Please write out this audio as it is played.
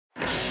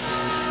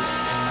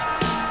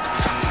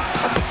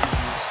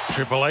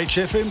Triple H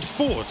FM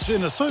Sports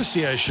in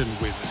association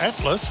with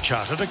Atlas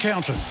Chartered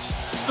Accountants.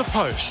 The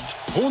Post,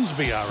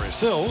 Hornsby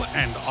RSL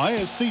and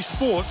ISC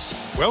Sports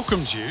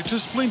welcomes you to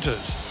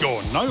Splinters,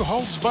 your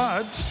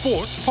no-holds-barred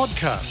sports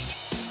podcast.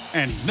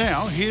 And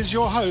now here's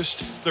your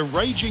host, the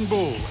Raging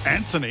Bull,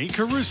 Anthony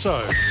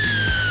Caruso.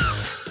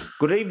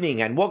 Good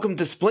evening and welcome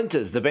to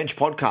Splinters, the Bench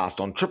podcast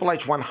on Triple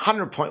H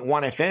 100.1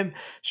 FM,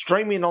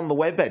 streaming on the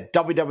web at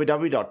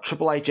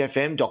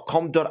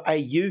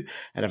www.triplehfm.com.au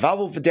and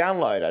available for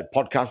download at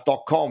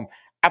podcast.com,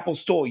 Apple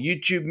Store,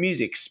 YouTube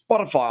Music,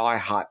 Spotify,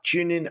 iHeart,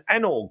 TuneIn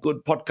and all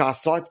good podcast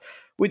sites.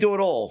 We do it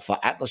all for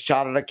Atlas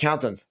Chartered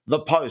Accountants,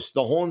 The Post,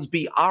 the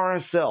Hornsby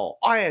RSL,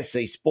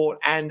 ISC Sport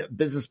and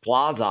Business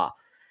Plaza.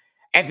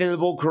 Anthony the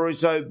Bull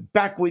Caruso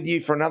back with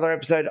you for another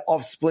episode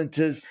of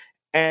Splinters.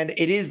 And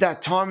it is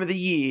that time of the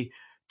year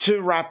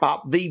to wrap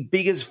up the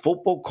biggest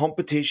football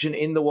competition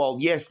in the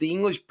world. Yes, the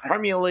English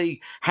Premier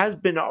League has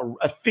been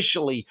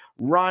officially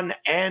run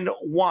and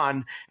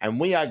won, and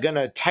we are going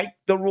to take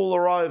the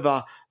ruler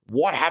over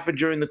what happened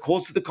during the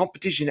course of the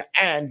competition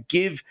and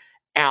give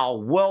our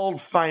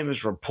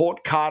world-famous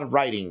report card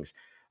ratings.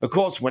 Of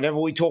course, whenever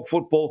we talk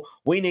football,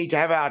 we need to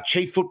have our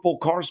chief football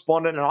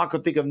correspondent, and I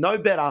could think of no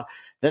better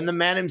than the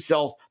man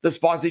himself, the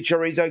spicy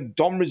chorizo,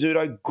 Dom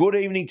Rizzuto. Good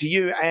evening to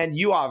you, and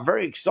you are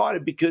very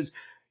excited because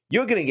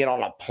you're going to get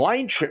on a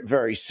plane trip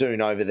very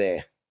soon over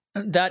there.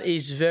 That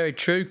is very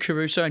true,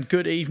 Caruso, and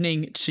good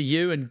evening to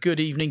you and good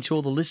evening to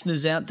all the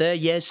listeners out there.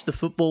 Yes, the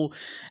football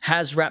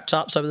has wrapped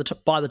up, so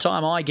by the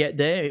time I get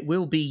there, it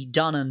will be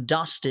done and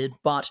dusted,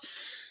 but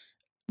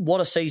what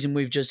a season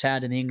we've just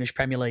had in the English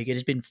Premier League. It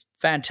has been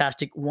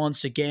fantastic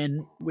once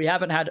again. We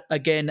haven't had,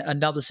 again,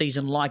 another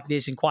season like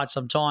this in quite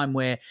some time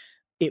where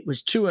it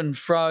was to and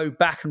fro,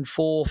 back and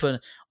forth,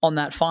 and on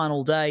that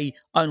final day,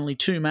 only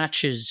two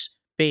matches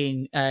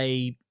being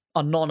a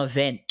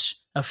non-event,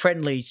 a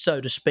friendly,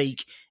 so to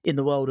speak, in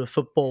the world of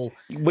football.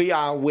 We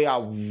are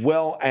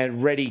well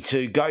and ready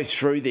to go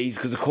through these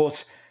because, of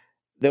course,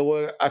 there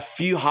were a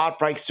few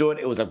heartbreaks to it.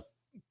 It was a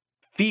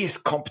fierce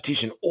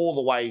competition all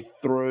the way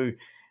through,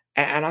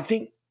 and I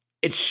think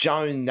it's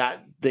shown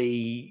that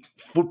the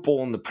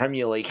football in the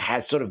Premier League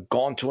has sort of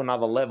gone to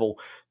another level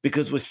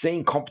because we're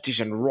seeing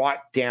competition right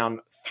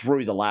down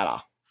through the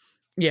ladder.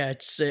 Yeah,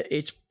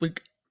 it's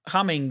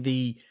becoming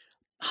the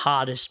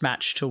hardest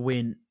match to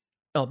win.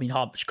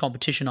 Hardest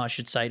competition, I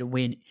should say, to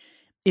win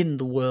in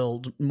the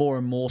world, more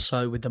and more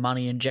so with the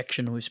money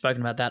injection. We've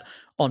spoken about that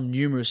on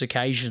numerous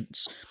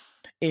occasions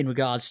in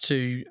regards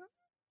to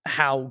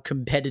how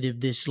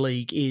competitive this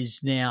league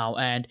is now.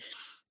 And,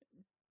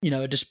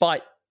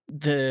 despite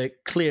the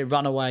clear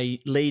runaway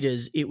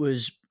leaders, it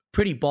was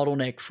pretty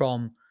bottleneck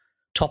from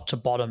top to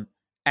bottom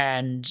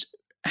and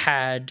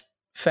had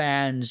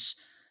fans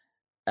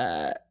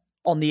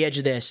on the edge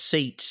of their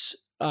seats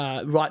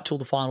right till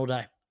the final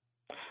day.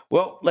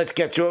 Well, let's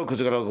get through it because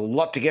we've got a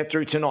lot to get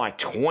through tonight.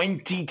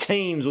 20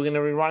 teams we're going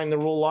to be running the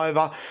rule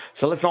over.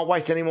 So let's not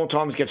waste any more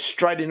time. Let's get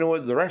straight into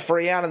it. The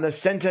referee out in the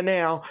centre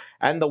now,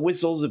 and the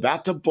whistle's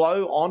about to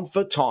blow on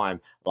for time.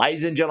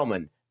 Ladies and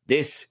gentlemen,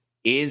 this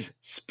is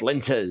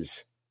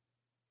Splinters.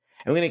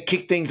 And we're going to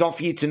kick things off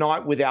here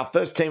tonight with our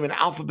first team in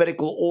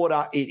alphabetical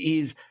order. It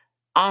is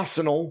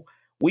Arsenal.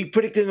 We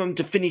predicted them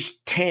to finish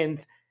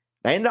 10th.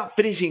 They ended up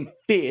finishing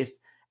 5th.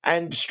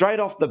 And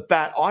straight off the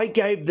bat, I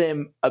gave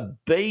them a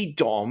B,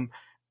 Dom,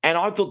 and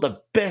I thought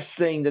the best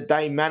thing that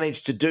they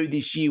managed to do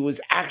this year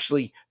was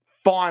actually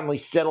finally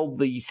settle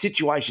the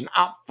situation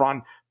up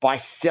front by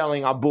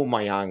selling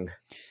Aubameyang.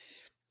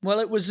 Well,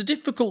 it was a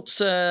difficult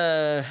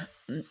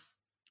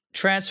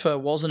transfer,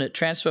 wasn't it?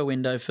 Transfer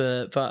window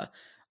for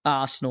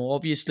Arsenal.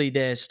 Obviously,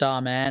 their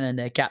star man and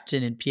their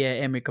captain in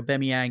Pierre-Emerick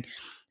Aubameyang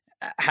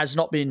has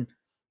not been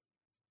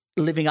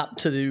living up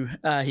to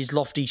his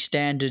lofty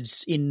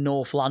standards in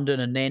North London,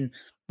 and then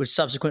was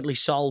subsequently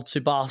sold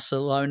to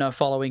Barcelona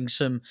following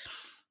some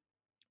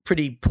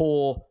pretty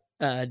poor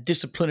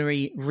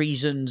disciplinary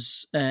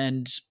reasons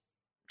and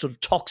sort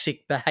of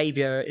toxic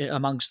behaviour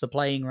amongst the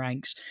playing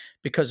ranks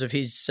because of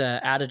his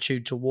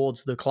attitude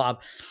towards the club.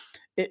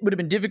 It would have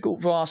been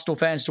difficult for Arsenal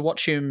fans to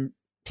watch him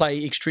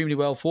play extremely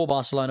well for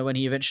Barcelona when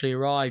he eventually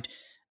arrived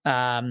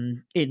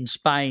in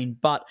Spain,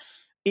 but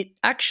it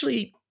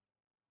actually,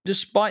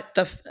 despite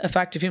the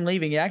fact of him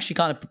leaving, it actually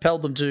kind of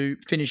propelled them to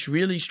finish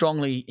really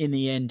strongly in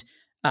the end,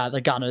 the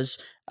Gunners.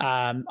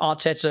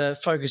 Arteta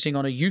focusing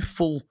on a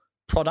youthful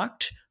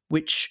product,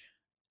 which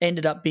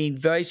ended up being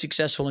very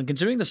successful. And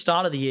considering the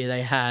start of the year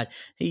they had,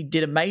 he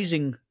did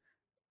amazing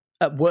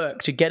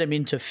work to get him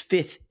into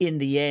 5th in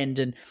the end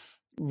and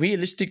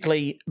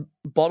realistically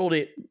bottled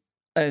it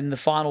in the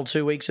final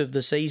 2 weeks of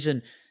the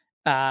season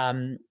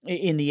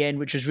in the end,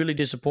 which was really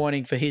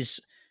disappointing for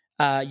his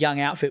young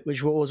outfit,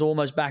 which was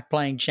almost back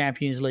playing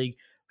Champions League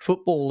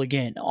football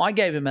again. I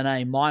gave him an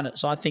A-.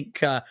 I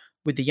think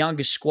with the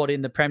youngest squad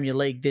in the Premier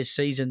League this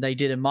season, they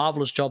did a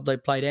marvellous job. They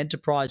played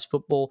enterprise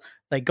football.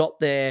 They got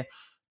their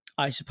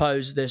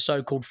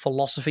so-called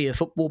philosophy of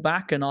football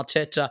back, and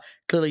Arteta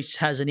clearly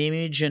has an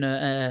image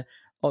and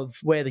of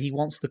where he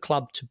wants the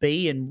club to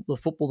be and the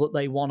football that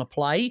they want to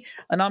play.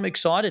 And I'm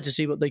excited to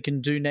see what they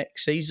can do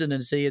next season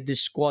and see if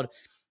this squad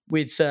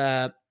with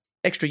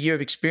extra year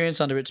of experience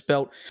under its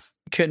belt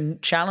can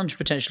challenge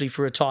potentially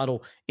for a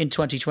title in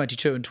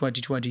 2022 and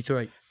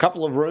 2023. A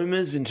couple of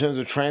rumours in terms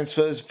of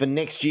transfers for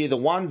next year. The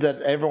ones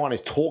that everyone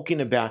is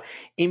talking about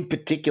in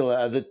particular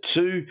are the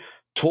two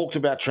talked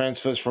about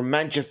transfers from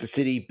Manchester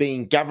City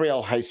being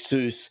Gabriel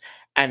Jesus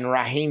and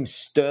Raheem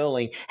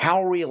Sterling.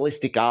 How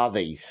realistic are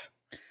these?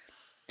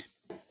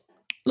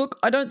 Look,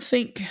 I don't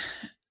think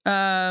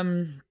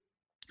the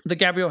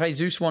Gabriel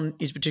Jesus one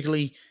is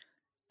particularly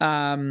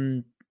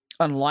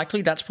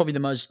unlikely. That's probably the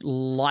most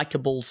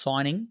likeable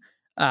signing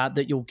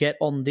that you'll get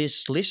on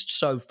this list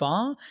so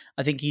far.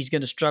 I think he's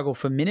going to struggle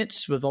for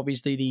minutes with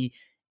obviously the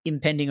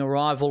impending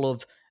arrival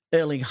of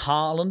Erling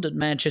Haaland at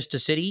Manchester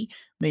City,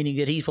 meaning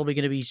that he's probably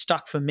going to be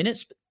stuck for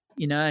minutes,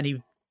 and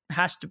he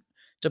has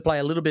to play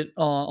a little bit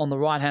on the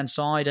right-hand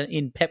side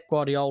in Pep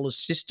Guardiola's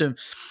system.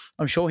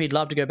 I'm sure he'd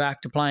love to go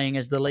back to playing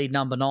as the lead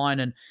number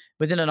 9, and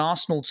within an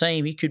Arsenal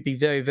team, he could be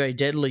very, very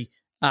deadly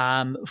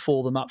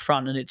for them up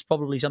front, and it's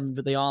probably something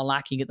that they are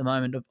lacking at the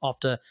moment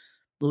after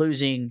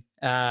losing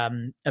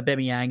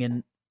Aubameyang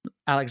and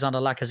Alexander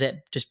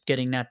Lacazette, just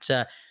getting that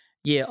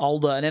year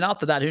older. And then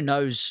after that, who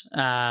knows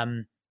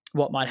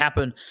what might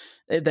happen.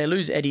 If they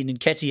lose Eddie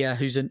Nketiah,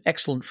 who's an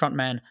excellent front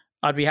man,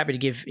 I'd be happy to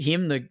give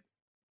him the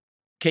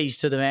keys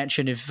to the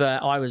mansion if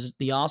I was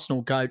the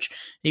Arsenal coach.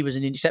 He was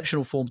in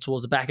exceptional form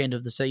towards the back end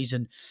of the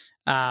season.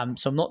 So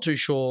I'm not too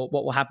sure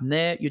what will happen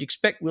there. You'd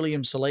expect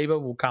William Saliba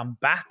will come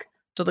back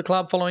to the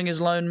club following his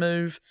loan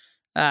move.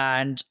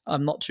 And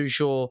I'm not too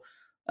sure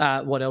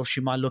what else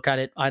you might look at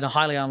it. I'd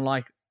highly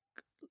unlikely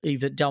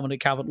that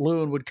Dominic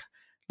Calvert-Lewin would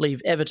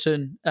leave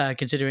Everton,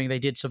 considering they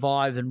did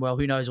survive. And, well,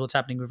 who knows what's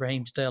happening with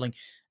Raheem Sterling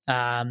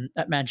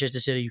at Manchester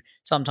City.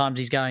 Sometimes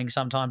he's going,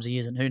 sometimes he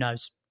isn't. Who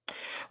knows?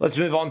 Let's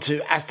move on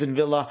to Aston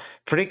Villa.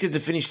 Predicted to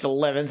finish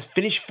 11th,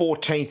 finished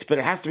 14th, but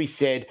it has to be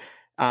said,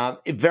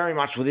 very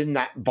much within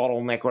that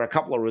bottleneck where a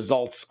couple of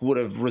results would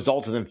have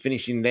resulted in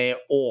finishing there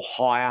or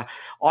higher.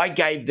 I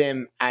gave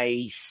them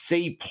a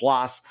C+.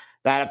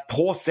 They had a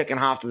poor second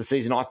half to the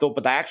season, I thought,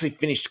 but they actually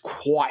finished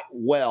quite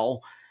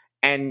well.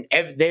 And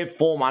their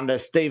form under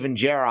Steven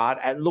Gerrard,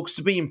 it looks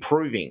to be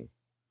improving.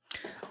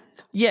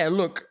 Yeah,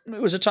 look,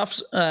 it was a tough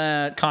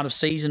kind of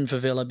season for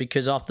Villa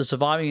because after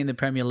surviving in the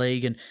Premier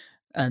League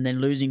and then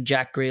losing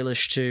Jack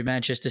Grealish to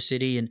Manchester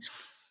City, and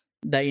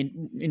they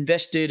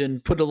invested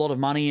and put a lot of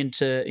money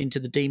into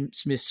the Dean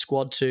Smith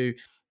squad to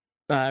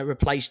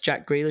replace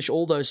Jack Grealish.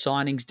 All those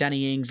signings,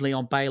 Danny Ings,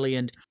 Leon Bailey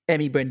and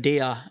Emi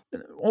Buendia,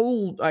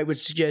 all I would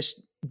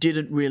suggest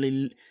didn't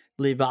really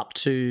live up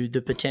to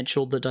the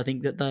potential that I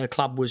think that the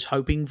club was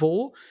hoping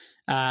for.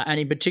 And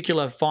in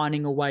particular,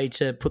 finding a way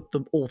to put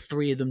them all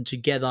three of them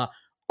together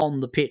on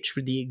the pitch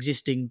with the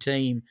existing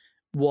team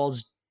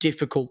was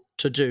difficult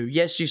to do.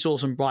 Yes, you saw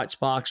some bright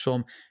sparks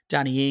from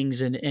Danny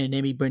Ings and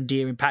Emi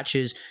Buendia in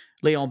patches.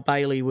 Leon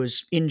Bailey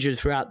was injured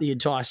throughout the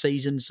entire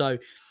season. So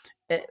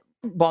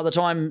by the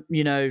time,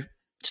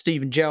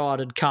 Steven Gerrard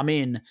had come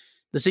in,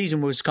 the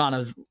season was kind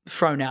of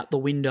thrown out the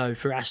window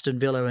for Aston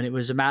Villa, and it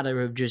was a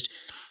matter of just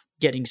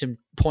getting some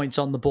points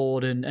on the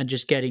board and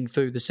just getting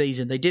through the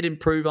season. They did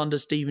improve under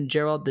Steven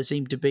Gerrard. There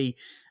seemed to be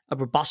a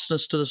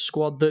robustness to the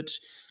squad that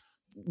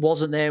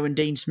wasn't there when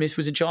Dean Smith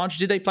was in charge.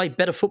 Did they play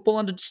better football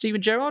under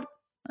Steven Gerrard?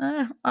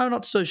 I'm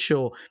not so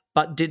sure.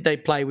 But did they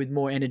play with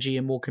more energy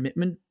and more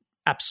commitment?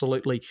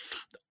 Absolutely.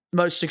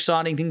 Most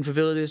exciting thing for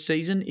Villa this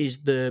season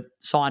is the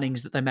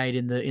signings that they made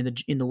in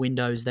the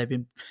windows. They've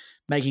been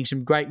making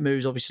some great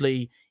moves,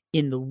 obviously,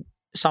 in the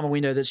summer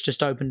window that's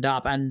just opened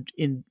up, and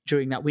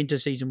during that winter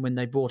season when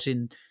they brought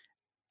in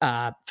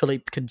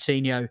Philippe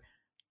Coutinho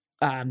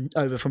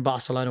over from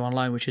Barcelona on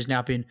loan, which has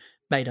now been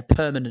made a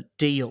permanent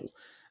deal.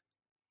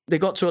 They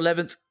got to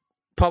 11th,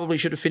 probably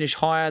should have finished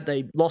higher.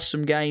 They lost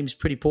some games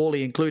pretty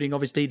poorly, including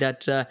obviously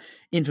that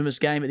infamous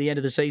game at the end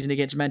of the season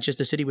against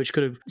Manchester City, which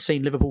could have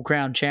seen Liverpool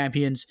crowned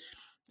champions.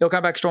 They'll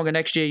come back stronger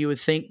next year, you would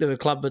think. They're a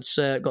club that's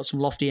got some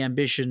lofty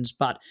ambitions,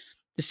 but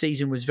this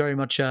season was very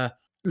much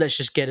let's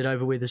just get it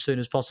over with as soon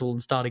as possible and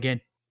start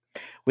again.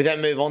 We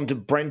then move on to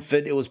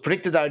Brentford. It was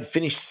predicted they would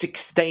finish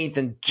 16th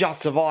and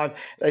just survive.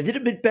 They did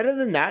a bit better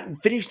than that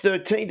and finished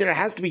 13th. And it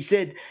has to be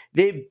said,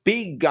 their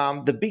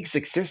the big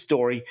success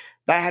story,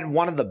 they had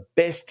one of the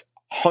best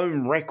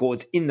home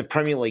records in the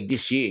Premier League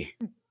this year.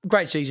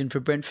 Great season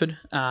for Brentford.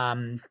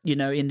 In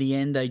the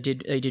end, they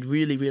did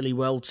really, really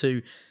well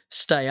to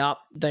stay up.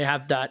 They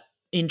have that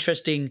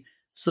interesting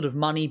sort of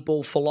money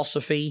ball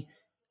philosophy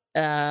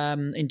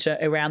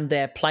around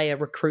their player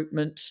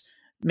recruitment,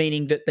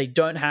 meaning that they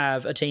don't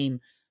have a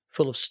team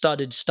full of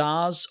studded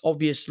stars.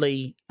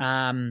 Obviously,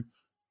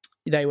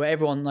 they were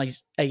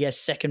everyone's,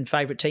 second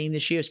favourite team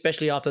this year,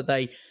 especially after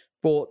they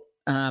brought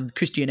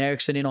Christian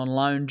Eriksen in on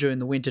loan during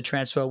the winter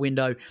transfer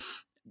window,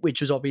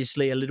 which was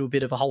obviously a little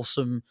bit of a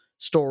wholesome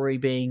story,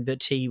 being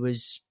that he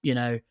was,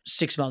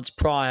 6 months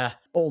prior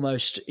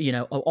almost,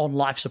 on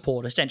life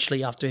support,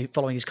 essentially, after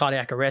following his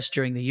cardiac arrest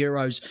during the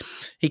Euros.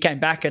 He came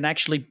back and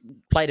actually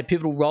played a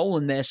pivotal role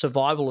in their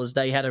survival as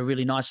they had a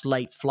really nice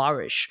late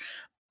flourish.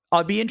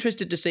 I'd be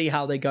interested to see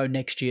how they go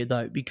next year,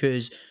 though,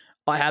 because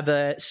I have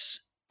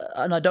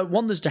and I don't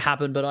want this to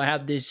happen, but I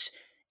have this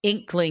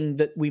inkling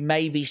that we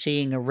may be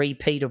seeing a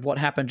repeat of what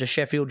happened to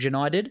Sheffield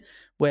United,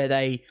 where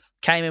they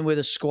came in with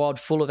a squad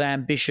full of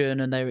ambition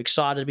and they were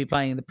excited to be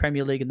playing in the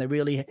Premier League and they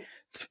really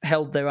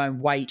held their own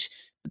weight.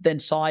 But then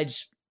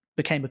sides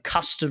became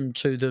accustomed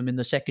to them in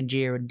the second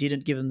year and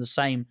didn't give them the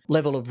same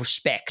level of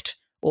respect,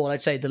 or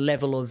let's say the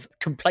level of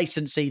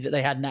complacency that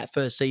they had in that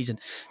first season.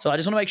 So I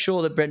just want to make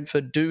sure that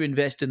Brentford do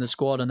invest in the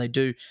squad and they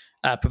do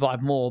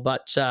provide more.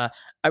 But a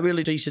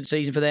really decent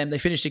season for them. They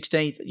finished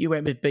 16th. You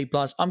went with B+.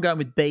 I'm going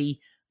with B.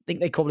 I think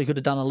they probably could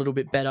have done a little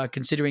bit better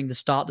considering the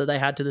start that they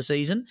had to the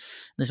season.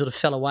 They sort of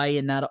fell away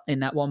in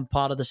that one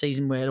part of the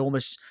season where it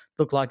almost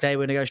looked like they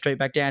were going to go straight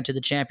back down to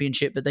the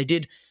Championship. But they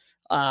did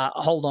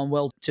hold on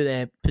well to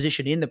their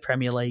position in the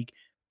Premier League.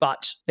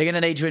 But they're going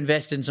to need to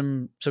invest in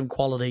some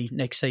quality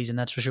next season,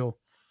 that's for sure.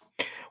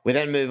 We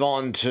then move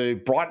on to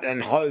Brighton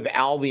and Hove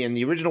Albion,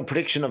 the original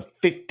prediction of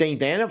 15th.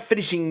 They end up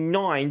finishing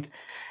 9th.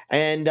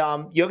 And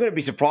you're going to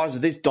be surprised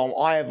with this, Dom.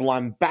 I have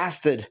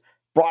lambasted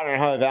Brighton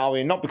and Hove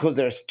Albion, not because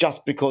they're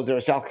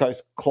a South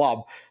Coast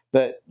club,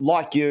 but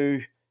like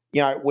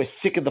we're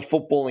sick of the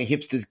footballing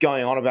hipsters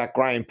going on about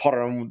Graham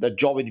Potter and the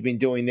job he'd been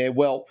doing there.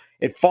 Well,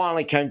 it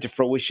finally came to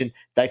fruition.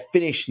 They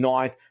finished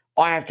 9th.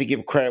 I have to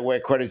give credit where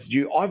credit's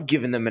due. I've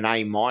given them an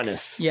A-.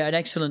 Yeah, an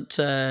excellent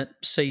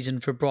season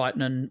for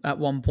Brighton, and at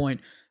one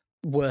point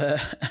were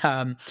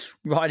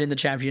right in the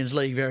Champions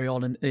League very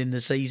on in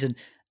the season.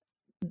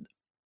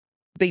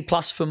 B+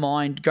 for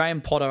mine. Graham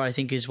Potter, I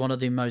think, is one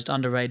of the most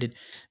underrated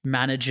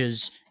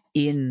managers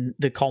in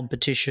the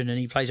competition, and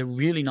he plays a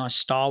really nice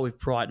style with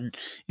Brighton.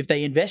 If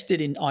they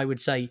invested in, I would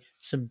say,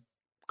 some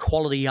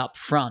quality up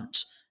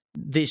front,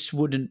 this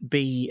wouldn't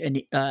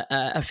be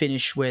a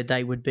finish where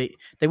they wouldn't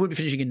be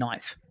finishing in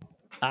 9th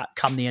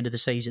come the end of the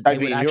season. They'd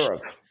be in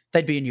Europe.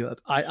 They'd be in Europe.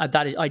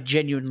 I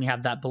genuinely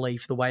have that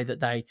belief, the way that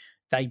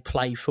they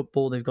play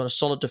football. They've got a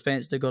solid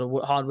defence. They've got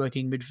a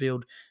hard-working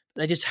midfield.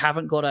 They just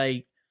haven't got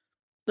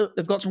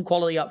they've got some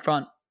quality up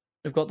front.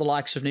 They've got the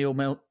likes of Neil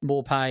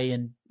Maupay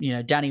and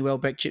Danny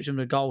Welbeck chips them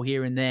a goal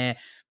here and there,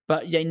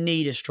 but they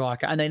need a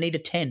striker and they need a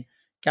 10.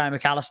 Gary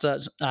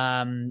McAllister,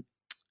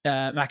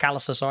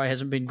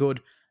 hasn't been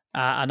good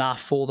enough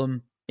for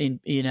them in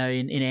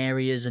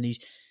areas, and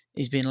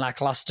he's been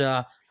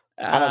lackluster.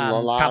 Adam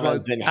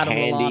Lallana's been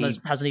handy.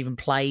 Lallana hasn't even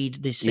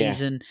played this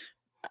season.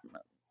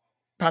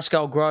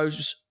 Pascal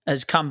Gross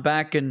has come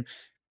back and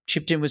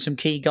chipped in with some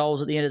key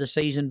goals at the end of the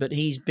season, but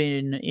he's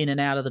been in and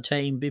out of the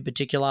team in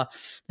particular.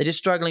 They're just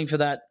struggling for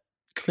that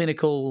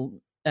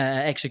clinical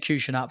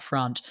execution up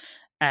front.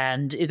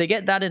 And if they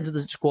get that into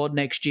the squad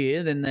next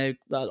year, then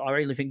I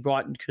really think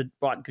Brighton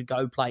could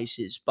go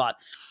places. But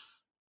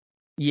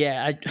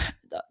yeah,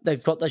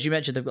 they've got, as I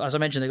mentioned, they've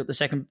got the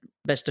second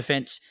best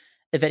defence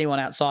of anyone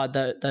outside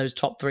those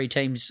top three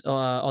teams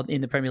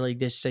in the Premier League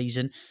this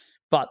season.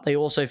 But they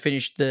also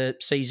finished the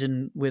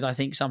season with, I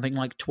think, something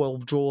like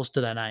 12 draws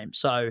to their name.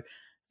 So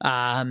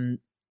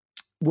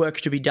work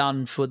to be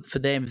done for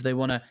them if they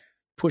want to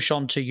push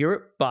on to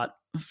Europe. But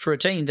for a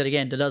team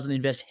that doesn't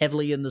invest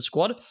heavily in the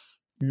squad,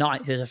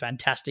 9th is a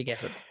fantastic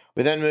effort.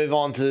 We then move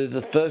on to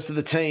the first of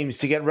the teams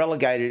to get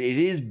relegated. It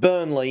is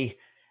Burnley.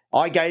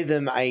 I gave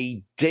them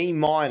a D-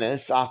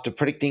 after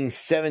predicting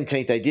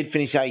 17th. They did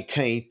finish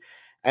 18th.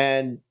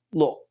 And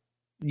look,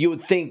 you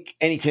would think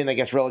any team that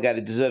gets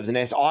relegated deserves an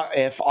S.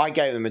 I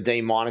gave them a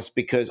D-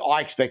 because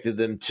I expected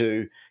them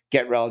to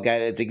get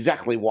relegated. It's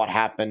exactly what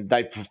happened.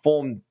 They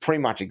performed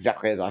pretty much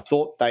exactly as I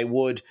thought they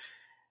would.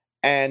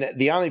 And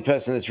the only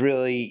person who's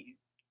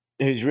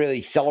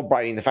really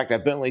celebrating the fact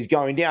that Burnley's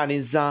going down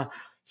is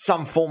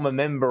some former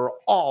member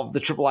of the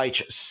Triple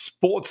H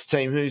sports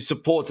team who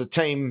supports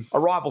a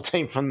rival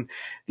team from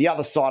the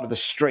other side of the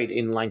street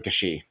in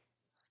Lancashire.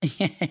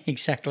 Yeah,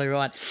 exactly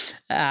right.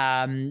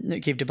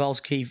 Kev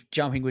Tobolski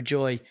jumping with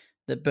joy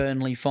that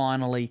Burnley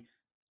finally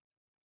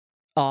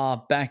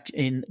are back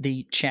in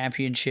the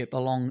Championship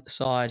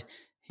alongside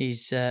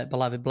his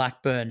beloved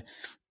Blackburn.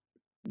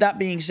 That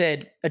being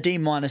said, a D-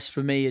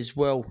 for me as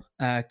well,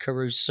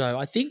 Caruso.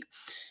 I think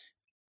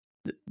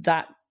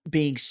that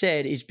being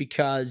said is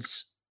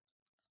because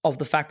of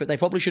the fact that they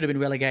probably should have been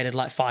relegated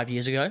like 5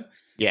 years ago.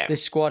 Yeah.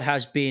 This squad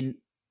has been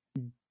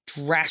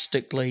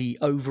drastically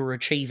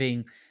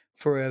overachieving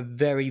for a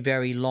very,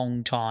 very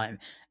long time.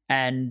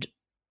 And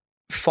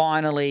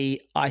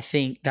finally, I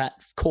think that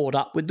caught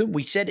up with them.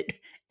 We said it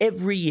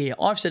every year.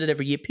 I've said it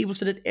every year. People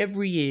said it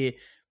every year.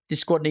 This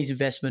squad needs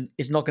investment.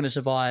 It's not going to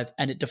survive.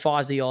 And it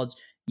defies the odds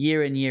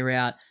year in, year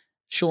out.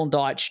 Sean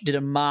Dyche did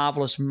a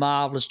marvellous,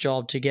 marvellous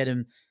job to get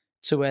him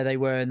to where they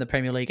were in the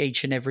Premier League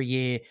each and every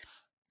year.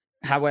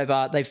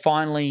 However, they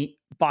finally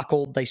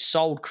buckled. They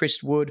sold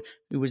Chris Wood,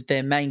 who was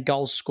their main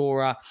goal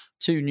scorer,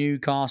 to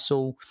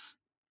Newcastle.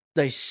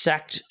 They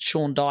sacked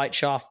Sean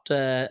Dyche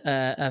after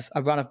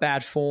a run of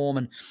bad form,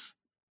 and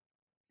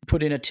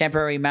put in a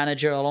temporary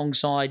manager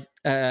alongside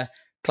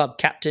club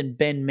captain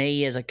Ben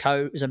Mee as a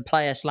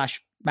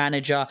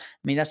player/manager. I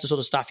mean, that's the sort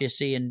of stuff you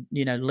see in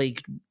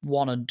League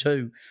 1 and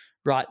 2.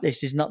 Right,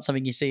 this is not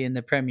something you see in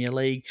the Premier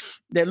League.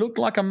 There looked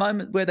like a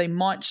moment where they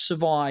might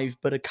survive,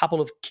 but a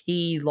couple of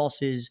key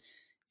losses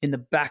in the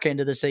back end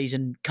of the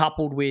season,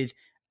 coupled with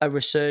a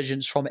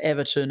resurgence from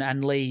Everton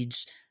and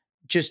Leeds,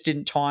 just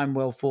didn't time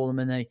well for them,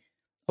 and they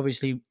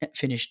obviously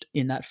finished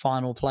in that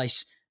final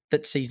place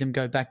that sees them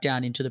go back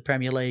down into the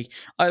Premier League.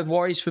 I have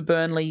worries for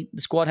Burnley.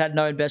 The squad had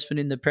no investment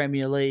in the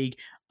Premier League.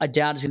 I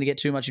doubt it's going to get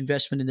too much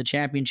investment in the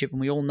Championship, and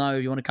we all know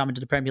you want to come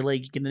into the Premier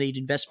League, you're going to need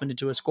investment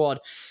into a squad.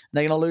 And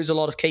they're going to lose a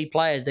lot of key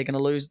players. They're going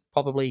to lose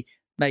probably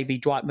maybe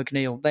Dwight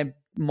McNeil. They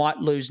might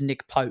lose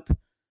Nick Pope.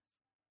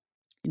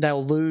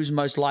 They'll lose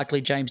most likely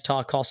James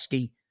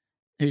Tarkowski,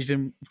 who's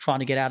been trying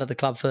to get out of the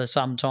club for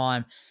some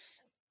time.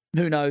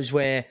 Who knows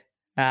where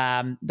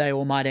they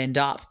all might end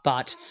up.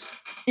 But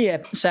yeah,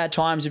 sad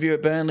times if you're a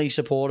Burnley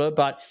supporter,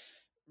 but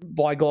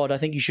by God, I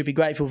think you should be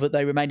grateful that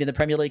they remained in the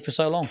Premier League for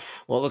so long.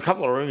 Well, a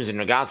couple of rumours in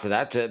regards to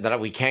that that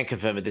we can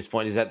confirm at this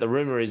point is that the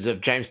rumour is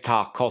of James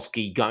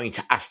Tarkowski going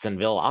to Aston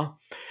Villa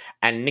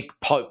and Nick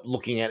Pope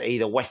looking at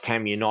either West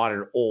Ham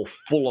United or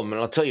Fulham.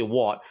 And I'll tell you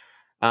what,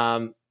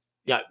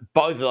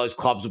 both of those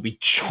clubs will be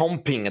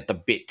chomping at the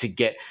bit to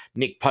get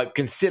Nick Pope,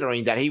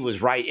 considering that he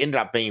was ended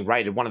up being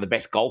rated one of the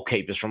best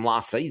goalkeepers from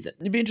last season.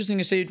 It'd be interesting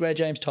to see where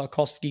James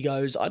Tarkowski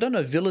goes. I don't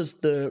know if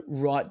Villa's the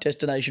right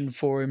destination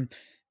for him.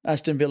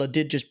 Aston Villa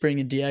did just bring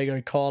in Diego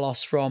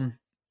Carlos from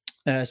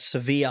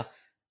Sevilla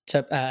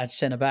at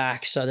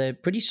centre-back, so they're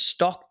pretty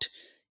stocked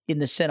in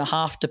the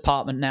centre-half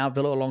department now,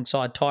 Villa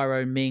alongside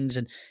Tyrone Mings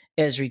and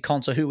Ezri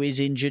Konsa, who is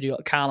injured. You've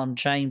got Callum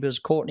Chambers,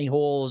 Courtney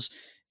Hawes.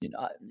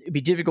 It'd be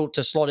difficult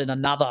to slot in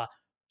another,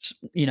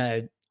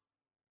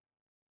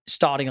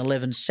 starting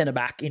 11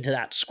 centre-back into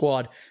that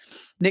squad.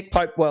 Nick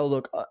Pope, well,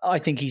 look, I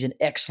think he's an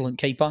excellent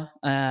keeper,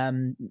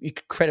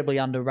 incredibly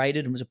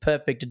underrated, and was a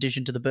perfect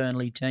addition to the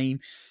Burnley team.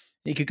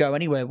 He could go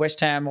anywhere. West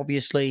Ham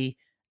obviously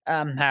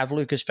have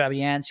Lucas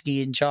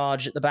Fabianski in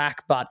charge at the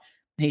back, but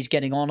he's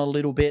getting on a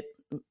little bit.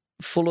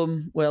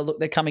 Fulham, well, look,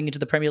 they're coming into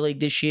the Premier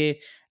League this year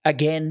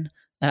again.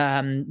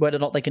 Whether or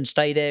not they can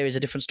stay there is a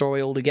different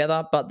story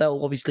altogether, but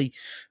they'll obviously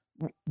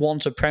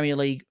want a Premier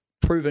League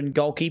proven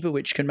goalkeeper,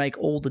 which can make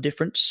all the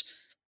difference.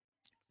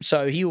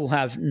 So he will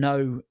have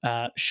no,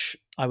 I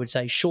would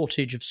say,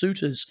 shortage of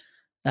suitors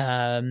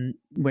when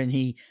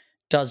he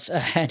does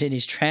hand in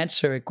his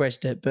transfer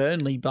request at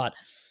Burnley. But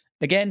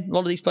again, a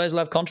lot of these players will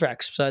have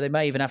contracts, so they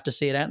may even have to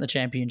see it out in the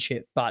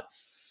Championship. But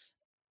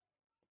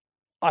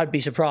I'd be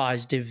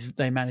surprised if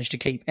they managed to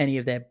keep any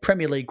of their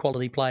Premier League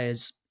quality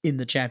players in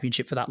the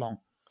Championship for that long.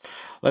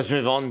 Let's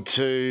move on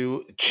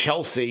to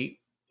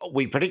Chelsea.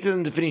 We predicted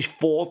them to finish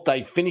fourth.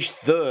 They finished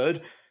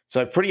third.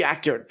 So pretty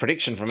accurate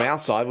prediction from our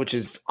side, which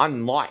is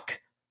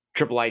unlike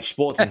Triple H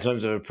Sports in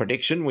terms of a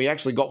prediction. We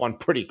actually got one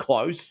pretty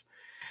close.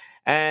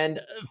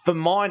 And for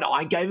mine,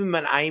 I gave them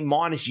an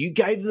A-. You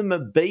gave them a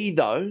B,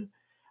 though.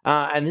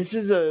 And this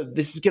is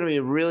going to be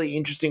a really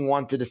interesting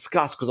one to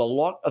discuss because a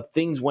lot of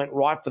things went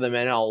right for them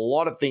and a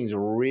lot of things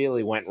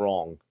really went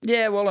wrong.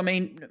 Yeah, well, I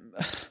mean,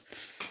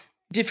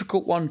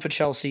 difficult one for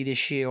Chelsea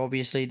this year,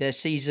 obviously. Their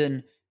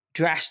season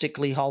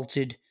drastically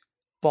halted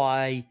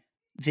by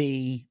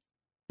the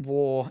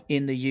war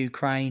in the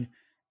Ukraine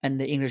and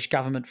the English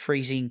government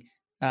freezing,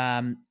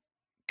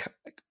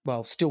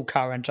 still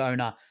current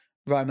owner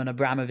Roman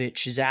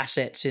Abramovich's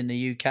assets in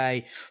the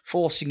UK,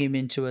 forcing him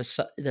into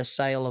the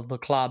sale of the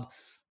club.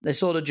 They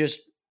sort of just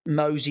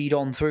moseyed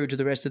on through to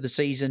the rest of the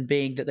season,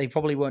 being that they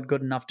probably weren't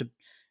good enough to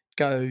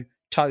go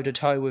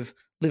toe-to-toe with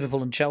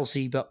Liverpool and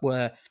Chelsea, but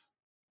were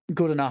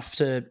good enough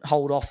to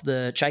hold off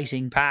the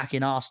chasing pack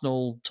in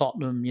Arsenal,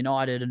 Tottenham,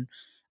 United,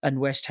 and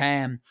West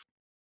Ham.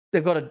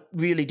 They've got a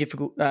really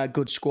difficult,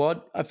 good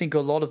squad. I think a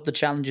lot of the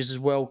challenges as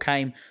well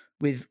came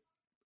with,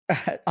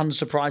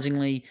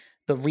 unsurprisingly,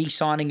 the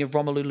re-signing of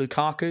Romelu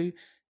Lukaku.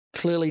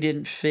 Clearly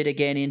didn't fit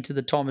again into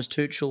the Thomas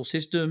Tuchel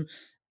system.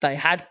 They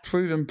had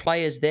proven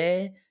players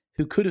there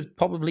who could have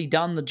probably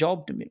done the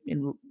job.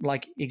 In,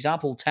 like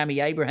example, Tammy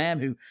Abraham,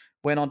 who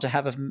went on to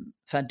have a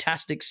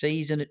fantastic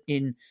season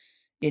in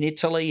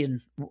Italy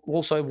and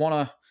also won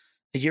a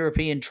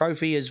European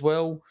trophy as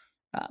well.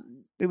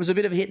 It was a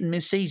bit of a hit and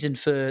miss season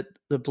for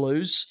the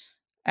Blues,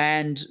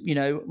 and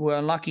were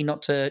unlucky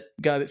not to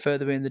go a bit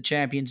further in the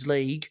Champions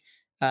League,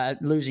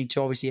 losing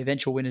to obviously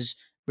eventual winners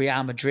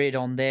Real Madrid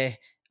on their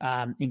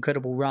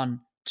incredible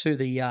run to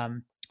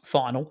the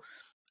final.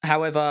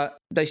 However,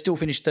 they still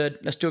finished third.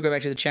 They still go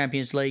back to the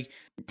Champions League.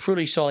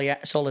 Pretty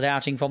solid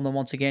outing from them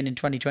once again in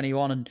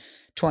 2021 and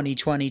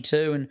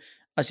 2022, and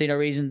I see no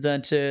reason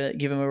then to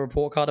give them a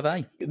report card of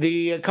A.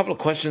 A couple of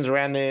questions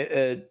around there,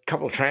 a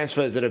couple of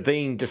transfers that are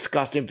being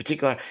discussed in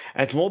particular,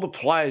 and it's more the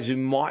players who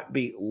might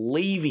be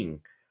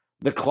leaving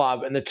the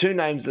club, and the two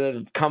names that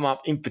have come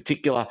up in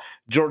particular,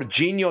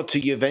 Jorginho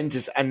to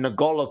Juventus and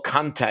N'Golo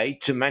Kante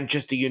to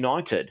Manchester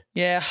United.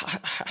 Yeah,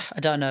 I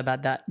don't know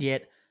about that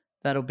yet.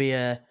 That'll be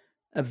a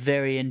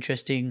very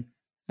interesting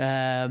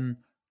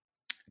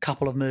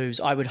couple of moves.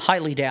 I would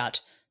highly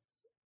doubt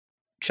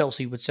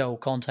Chelsea would sell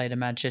Conte to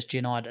Manchester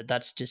United.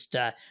 That's just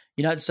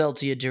you don't sell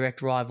to your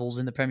direct rivals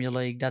in the Premier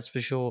League. That's for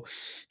sure.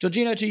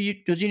 Jorginho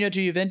to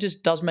Juventus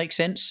does make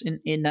sense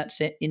in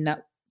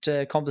that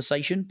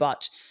conversation,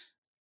 but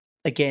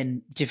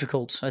again,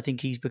 difficult. I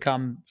think he's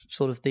become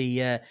sort of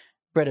the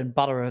bread and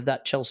butter of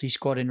that Chelsea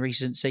squad in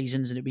recent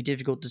seasons, and it'd be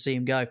difficult to see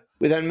him go.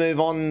 We then move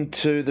on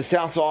to the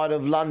south side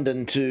of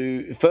London,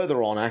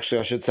 further on,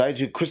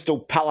 to Crystal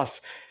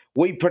Palace.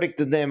 We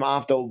predicted them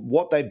after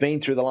what they've been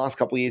through the last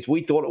couple of years.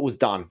 We thought it was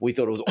done. We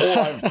thought it was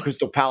all over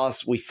Crystal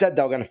Palace. We said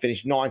they were going to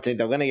finish 19th. They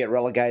were going to get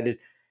relegated.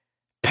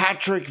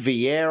 Patrick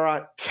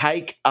Vieira,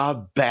 take a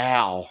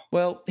bow.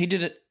 Well, he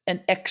did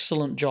an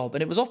excellent job,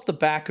 and it was off the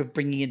back of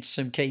bringing in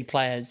some key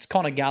players.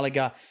 Conor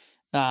Gallagher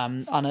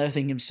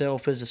unearthing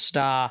himself as a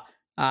star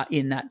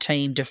in that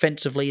team.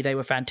 Defensively, they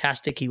were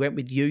fantastic. He went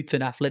with youth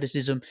and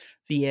athleticism,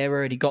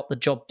 Vieira, and he got the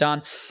job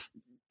done.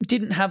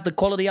 Didn't have the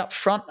quality up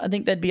front. I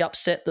think they'd be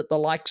upset that the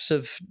likes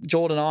of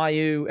Jordan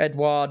Ayew,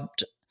 Edouard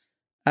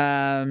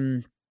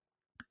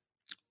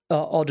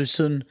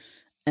Odusun,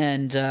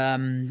 and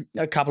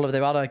a couple of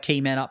their other key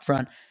men up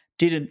front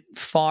didn't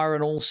fire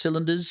on all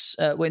cylinders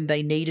when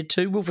they needed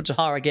to. Wilfred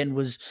Zaha, again,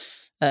 was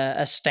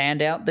a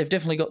standout. They've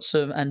definitely got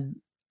some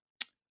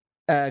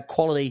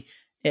quality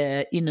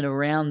in and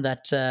around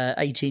that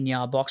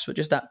 18-yard box, but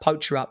just that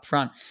poacher up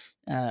front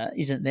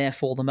isn't there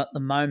for them at the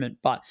moment.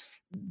 But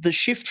the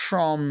shift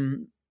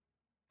from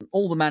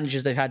all the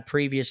managers they've had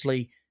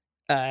previously,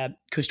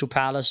 Crystal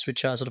Palace,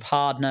 which are sort of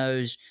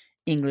hard-nosed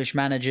English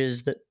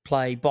managers that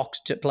play box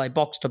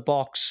to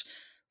box,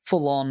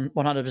 full on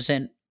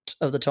 100%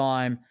 of the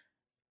time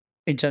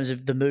in terms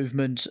of the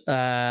movement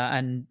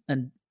and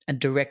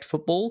direct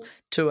football,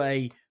 to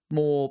a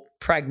more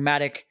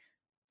pragmatic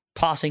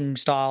passing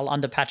style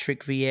under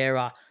Patrick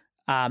Vieira.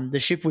 The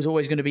shift was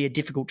always going to be a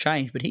difficult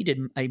change, but he did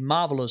a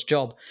marvellous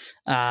job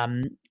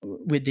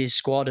with this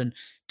squad. And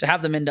to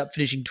have them end up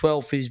finishing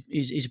 12th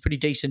is a pretty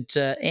decent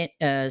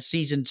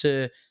season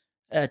to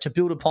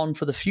build upon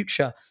for the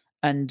future.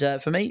 And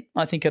for me,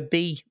 I think a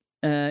B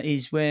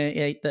is where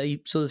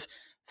they sort of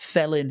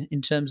fell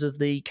in terms of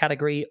the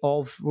category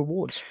of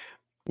rewards.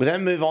 We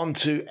then move on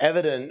to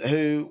Everton,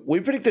 who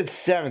we predicted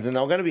 7th, and they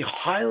were going to be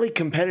highly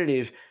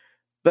competitive.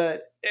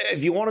 But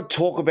if you want to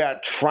talk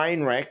about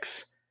train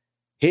wrecks,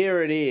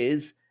 here it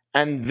is,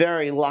 and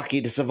very lucky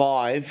to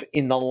survive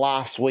in the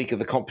last week of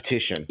the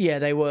competition. Yeah,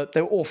 they were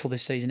awful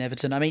this season,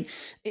 Everton. I mean,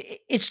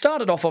 it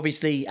started off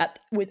obviously at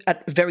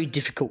very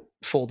difficult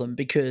for them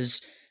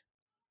because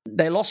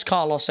they lost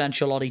Carlos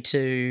Ancelotti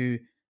to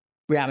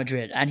Real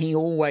Madrid, and he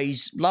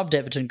always loved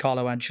Everton,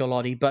 Carlo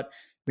Ancelotti, but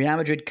Real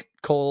Madrid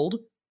called.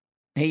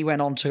 He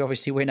went on to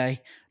obviously win a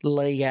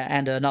Liga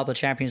and another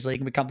Champions League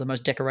and become the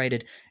most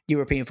decorated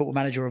European football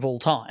manager of all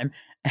time,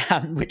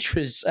 which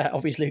was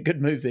obviously a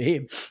good move for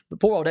him. But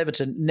poor old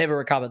Everton never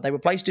recovered. They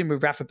replaced him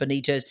with Rafa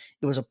Benitez.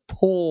 It was a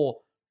poor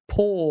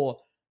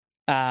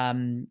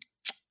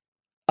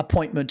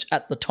appointment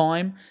at the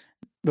time.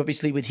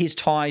 Obviously, with his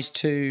ties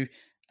to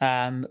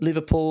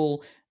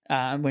Liverpool,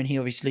 when he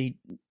obviously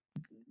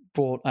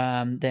brought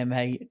them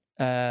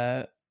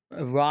a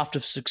raft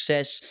of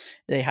success.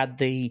 They had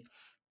the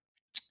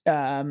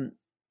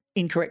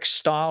incorrect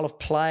style of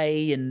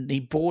play, and he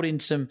brought in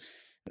some,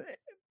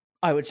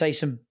 I would say,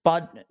 some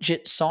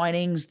budget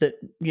signings that,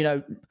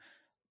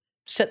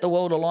 set the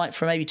world alight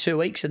for maybe 2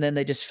 weeks, and then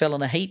they just fell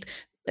in a heap.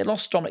 They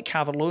lost Dominic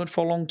Calvert-Lewin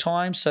for a long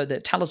time, so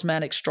the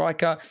talismanic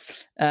striker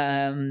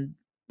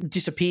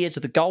disappeared, so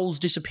the goals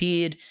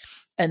disappeared,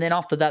 and then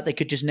after that, they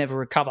could just never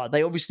recover.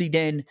 They obviously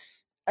then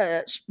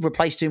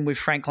replaced him with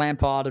Frank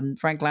Lampard, and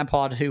Frank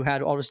Lampard, who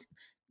had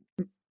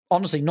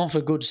honestly not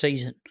a good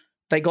season.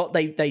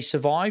 They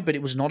survived, but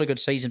it was not a good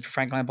season for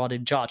Frank Lampard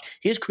in charge.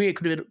 His career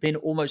could have been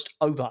almost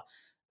over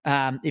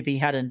if he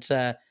hadn't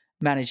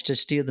managed to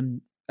steer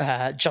them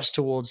just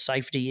towards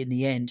safety in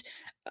the end.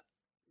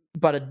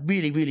 But a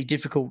really, really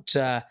difficult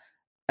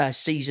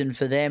season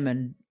for them,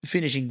 and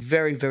finishing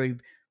very, very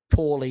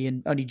poorly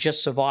and only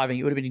just surviving.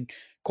 It would have been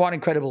quite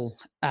incredible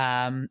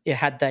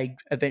had they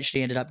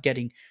eventually ended up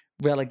getting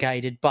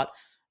relegated. But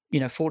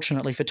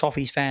fortunately for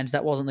Toffees fans,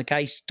 that wasn't the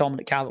case.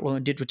 Dominic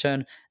Calvert-Lewin did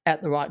return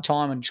at the right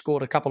time and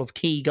scored a couple of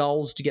key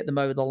goals to get them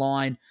over the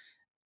line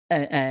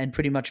and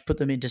pretty much put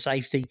them into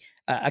safety.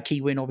 A key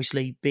win,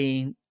 obviously,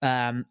 being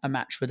a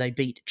match where they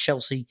beat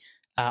Chelsea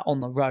on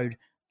the road,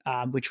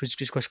 which was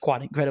just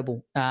quite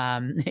incredible,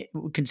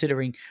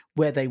 considering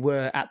where they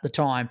were at the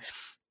time.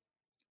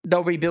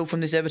 They'll rebuild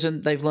from this,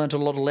 Everton. They've learned a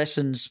lot of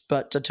lessons,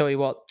 but to tell you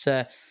what,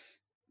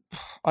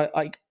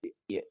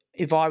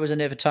 if I was an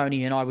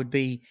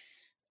Evertonian,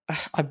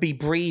 I'd be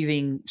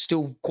breathing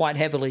still quite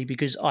heavily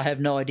because I have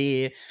no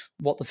idea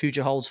what the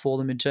future holds for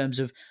them in terms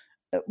of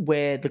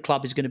where the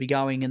club is going to be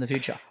going in the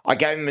future. I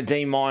gave them a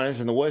D-, and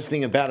the worst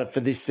thing about it for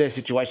their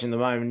situation at the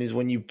moment is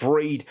when you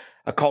breed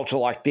a culture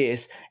like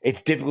this,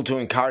 it's difficult to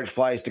encourage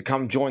players to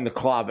come join the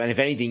club. And if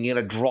anything, you're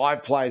going to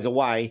drive players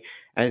away.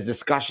 And there's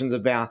discussions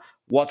about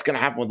what's going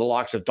to happen with the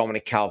likes of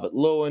Dominic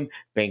Calvert-Lewin,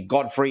 Ben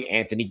Godfrey,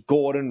 Anthony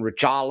Gordon,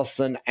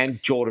 Richarlison,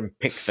 and Jordan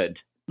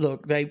Pickford.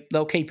 Look,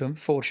 they'll keep him,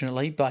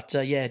 fortunately, but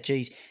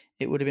it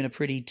would have been a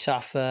pretty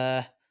tough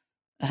life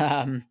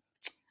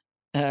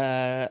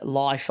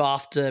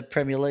after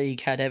Premier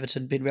League had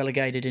Everton been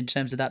relegated in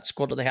terms of that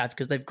squad that they have,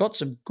 because they've got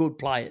some good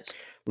players.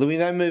 We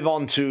then move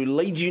on to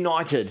Leeds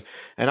United,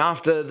 and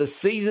after the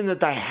season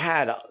that they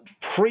had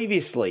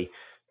previously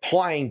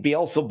playing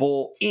Bielsa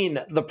ball in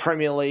the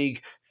Premier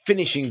League,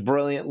 finishing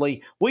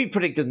brilliantly, we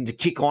predicted them to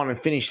kick on and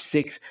finish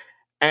 6th.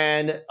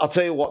 And I'll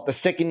tell you what, the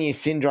second-year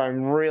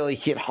syndrome really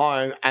hit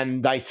home,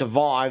 and they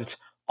survived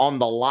on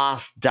the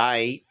last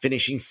day,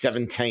 finishing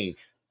 17th.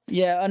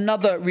 Yeah,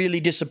 another really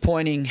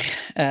disappointing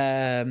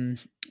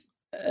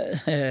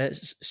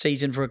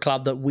season for a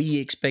club that we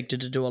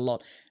expected to do a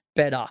lot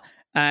better.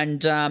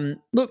 And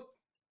look,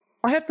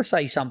 I have to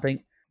say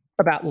something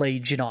about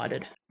Leeds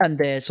United and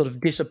their sort of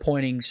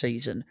disappointing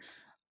season.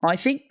 I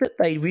think that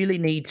they really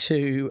need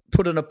to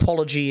put an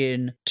apology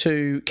in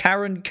to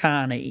Karen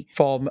Carney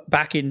from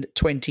back in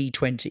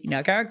 2020.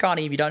 Now, Karen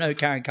Carney, if you don't know who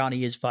Karen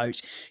Carney is,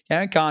 folks,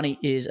 Karen Carney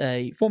is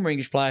a former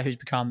English player who's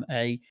become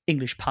a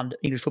English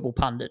football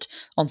pundit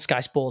on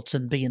Sky Sports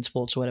and beIN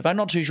Sports or whatever. I'm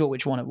not too sure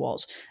which one it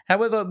was.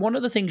 However, one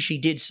of the things she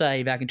did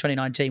say back in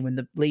 2019 when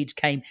the Leeds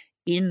came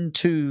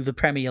into the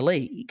Premier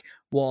League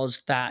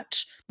was that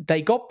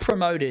they got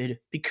promoted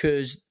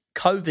because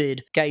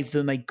COVID gave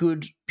them a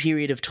good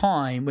period of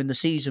time when the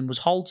season was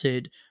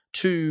halted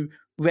to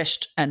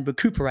rest and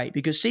recuperate,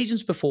 because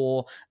seasons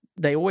before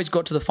they always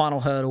got to the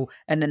final hurdle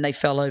and then they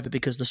fell over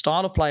because the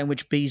style of play in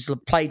which Bielsa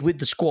played with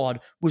the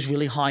squad was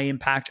really high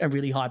impact and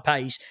really high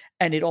pace,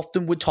 and it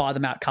often would tire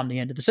them out come the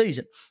end of the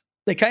season.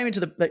 They came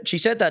into she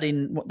said that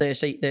in their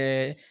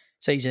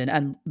season,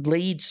 and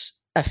Leeds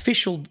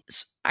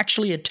officials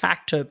actually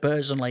attacked her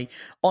personally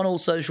on all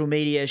social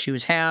media. She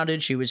was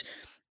hounded. She was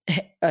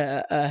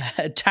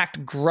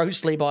attacked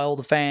grossly by all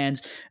the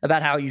fans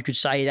about how you could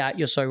say that,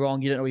 you're so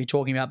wrong, you don't know what you're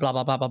talking about, blah,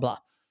 blah, blah, blah, blah.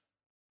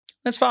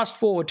 Let's fast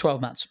forward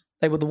 12 months.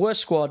 They were the worst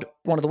squad,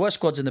 one of the worst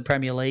squads in the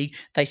Premier League.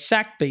 They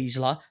sacked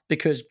Bielsa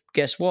because,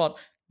 guess what?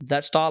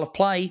 That style of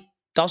play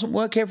doesn't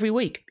work every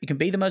week. It can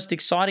be the most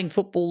exciting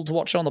football to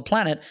watch on the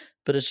planet,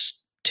 but as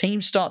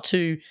teams start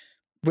to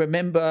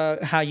remember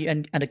how you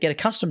and to get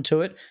accustomed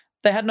to it,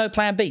 they had no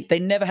plan B. They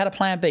never had a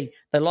plan B.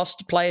 They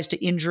lost players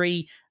to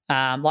injury,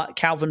 like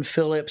Calvin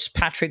Phillips,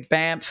 Patrick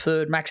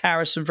Bamford, Max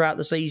Harrison throughout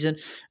the season,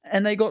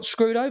 and they got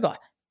screwed over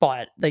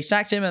by it. They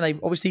sacked him, and they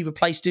obviously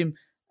replaced him,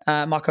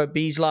 Marco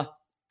Bielsa,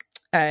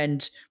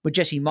 and with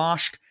Jesse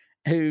Marsch,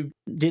 who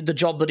did the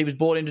job that he was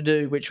brought in to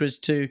do, which was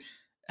to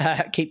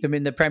keep them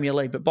in the Premier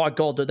League. But by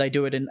God, did they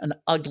do it in an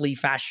ugly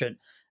fashion.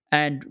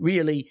 And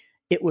really,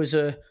 it was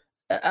a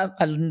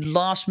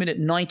last-minute,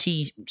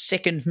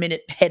 92nd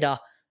minute header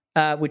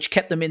which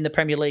kept them in the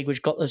Premier League,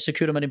 which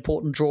secured them an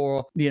important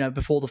draw,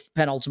 before the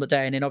penultimate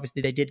day. And then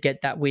obviously they did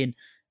get that win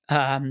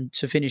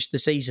to finish the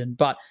season.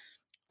 But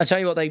I tell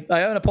you what, I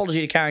owe an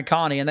apology to Karen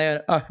Carney,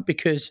 and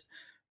because,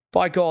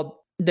 by God,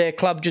 their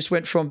club just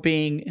went from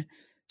being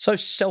so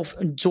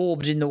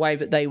self-absorbed in the way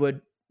that they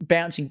were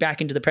bouncing back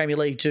into the Premier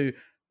League to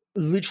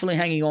literally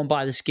hanging on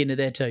by the skin of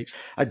their teeth.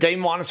 A D-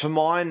 for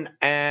mine,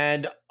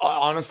 and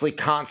I honestly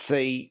can't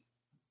see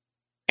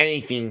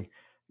anything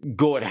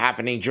good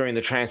happening during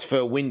the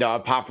transfer window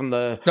apart from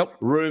the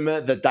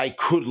rumour that they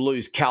could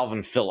lose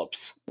Calvin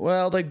Phillips.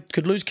 Well, they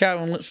could lose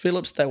Calvin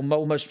Phillips. They will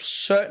almost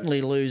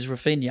certainly lose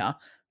Rafinha.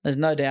 There's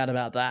no doubt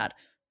about that.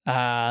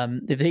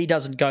 If he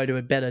doesn't go to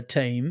a better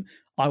team,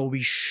 I will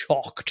be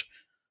shocked,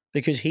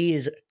 because he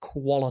is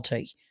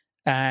quality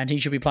and he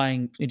should be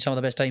playing in some of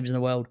the best teams in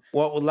the world.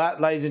 Well, with that,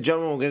 ladies and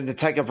gentlemen, we're going to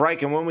take a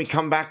break, and when we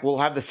come back, we'll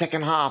have the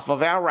second half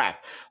of our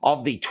wrap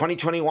of the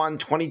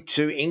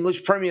 2021-22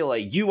 English Premier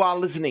League. You are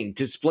listening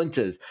to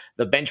Splinters,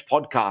 the Bench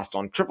podcast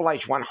on Triple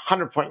H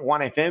 100.1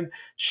 FM,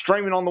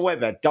 streaming on the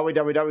web at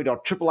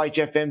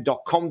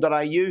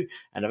www.triplehfm.com.au,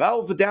 and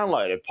available for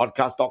download at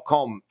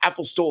podcast.com,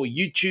 Apple Store,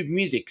 YouTube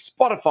Music,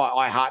 Spotify,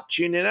 iHeart,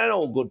 TuneIn, and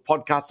all good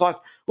podcast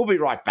sites. We'll be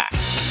right back.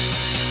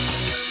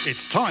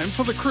 It's time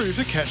for the crew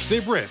to catch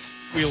their breath.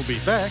 We'll be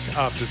back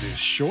after this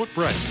short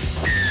break.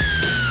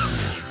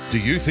 Do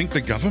you think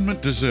the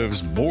government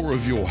deserves more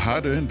of your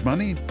hard-earned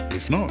money?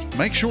 If not,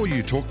 make sure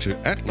you talk to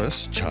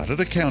Atlas Chartered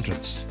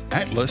Accountants.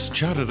 Atlas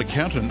Chartered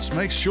Accountants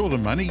makes sure the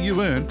money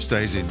you earn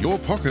stays in your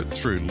pocket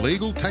through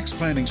legal tax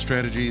planning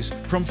strategies,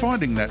 from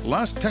finding that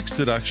last tax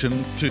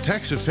deduction to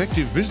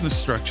tax-effective business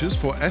structures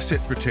for asset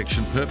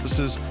protection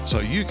purposes, so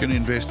you can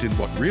invest in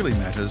what really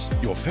matters,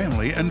 your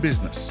family and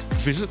business.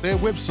 Visit their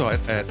website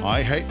at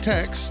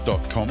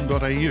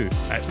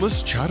ihatetax.com.au.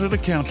 Atlas Chartered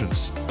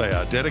Accountants. They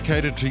are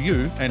dedicated to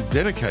you and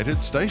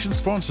dedicated station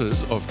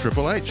sponsors of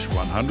Triple H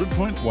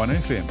 100.1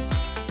 FM.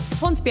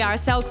 Hornsby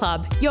RSL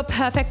Club, your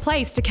perfect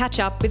place to catch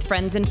up with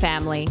friends and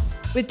family.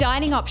 With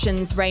dining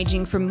options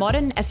ranging from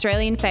modern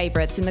Australian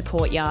favourites in the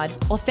courtyard,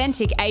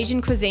 authentic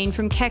Asian cuisine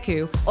from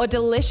Keku, or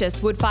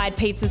delicious wood-fired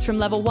pizzas from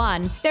Level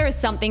 1, there is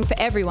something for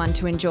everyone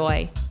to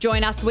enjoy.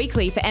 Join us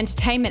weekly for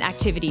entertainment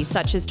activities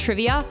such as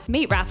trivia,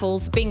 meat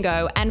raffles,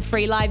 bingo, and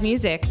free live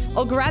music,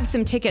 or grab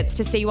some tickets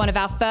to see one of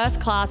our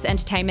first-class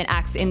entertainment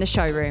acts in the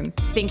showroom.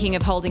 Thinking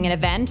of holding an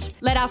event?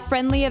 Let our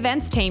friendly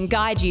events team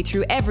guide you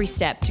through every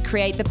step to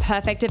create the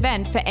perfect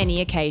event for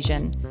any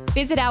occasion.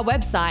 Visit our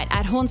website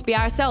at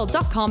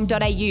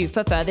hornsbyrsl.com.au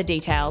for further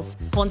details.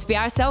 Hornsby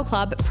RSL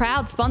Club,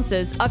 proud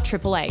sponsors of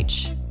Triple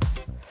H.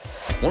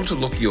 Want to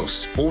look your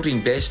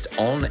sporting best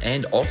on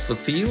and off the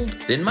field?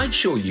 Then make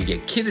sure you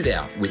get kitted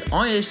out with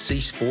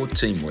ISC Sport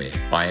teamwear.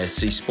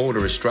 ISC Sport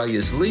are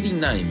Australia's leading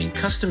name in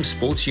custom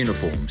sports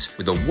uniforms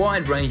with a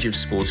wide range of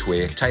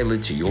sportswear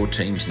tailored to your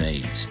team's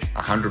needs.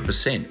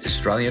 100%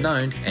 Australian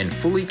owned and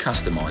fully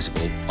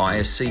customisable,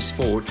 ISC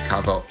Sport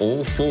cover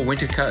all 4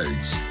 winter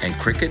codes and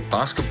cricket,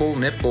 basketball,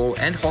 netball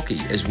and hockey,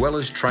 as well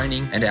as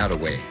training and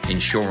outerwear,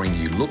 ensuring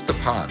you look the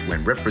part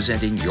when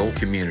representing your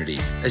community.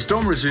 As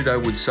Dom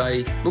Rizzuto would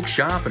say, look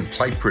sharp and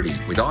play pretty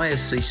with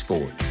ISC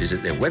Sport.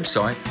 Visit their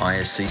website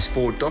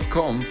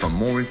iscsport.com for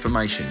more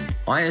information.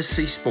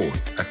 ISC Sport,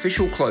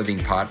 official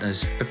clothing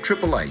partners of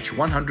Triple H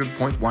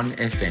 100.1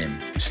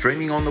 FM,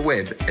 streaming on the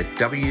web at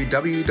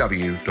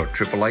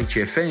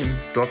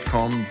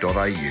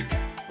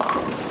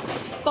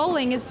www.triplehfm.com.au.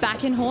 Bowling is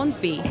back in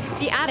Hornsby.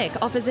 The Attic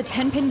offers a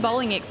 10-pin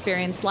bowling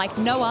experience like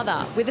no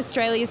other, with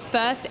Australia's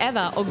first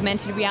ever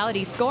augmented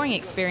reality scoring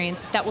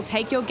experience that will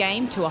take your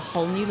game to a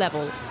whole new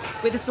level.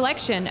 With a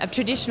selection of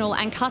traditional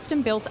and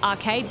custom-built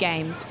arcade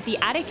games, the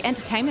Attic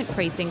Entertainment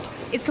Precinct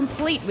is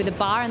complete with a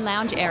bar and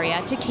lounge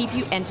area to keep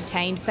you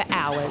entertained for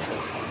hours.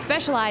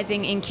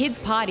 Specialising in kids'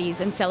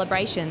 parties and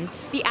celebrations,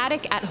 the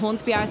Attic at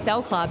Hornsby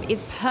RSL Club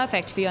is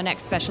perfect for your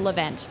next special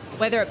event.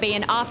 Whether it be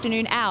an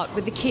afternoon out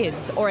with the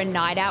kids or a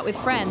night out with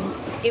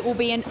friends, it will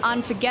be an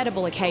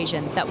unforgettable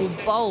occasion that will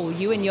bowl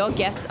you and your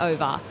guests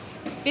over.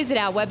 Visit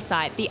our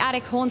website,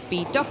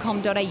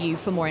 theattichornsby.com.au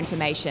for more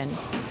information.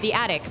 The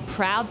Attic,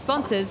 proud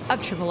sponsors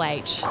of Triple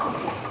H.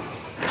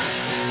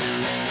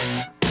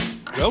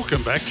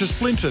 Welcome back to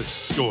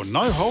Splinters, your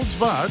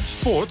no-holds-barred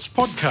sports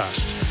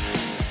podcast.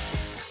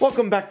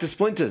 Welcome back to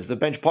Splinters, the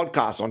bench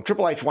podcast on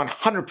Triple H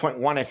 100.1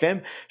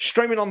 FM,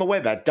 streaming on the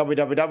web at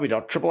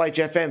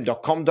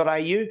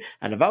www.triplehfm.com.au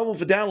and available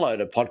for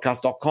download at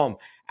podcast.com,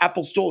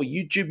 Apple Store,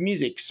 YouTube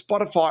Music,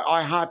 Spotify,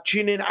 iHeart,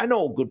 TuneIn, and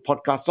all good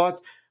podcast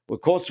sites.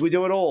 Of course, we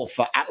do it all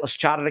for Atlas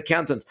Chartered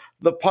Accountants,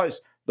 The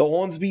Post, the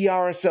Hornsby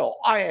RSL,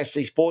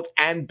 ISC Sports,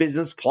 and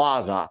Business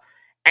Plaza.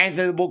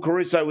 Anthony the Bull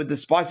Caruso with the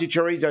Spicy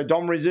Chorizo,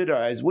 Dom Rizzuto,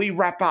 as we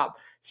wrap up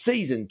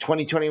season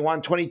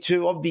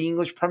 2021-22 of the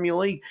English Premier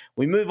League.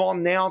 We move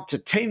on now to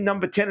team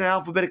number 10 in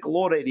alphabetical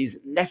order. It is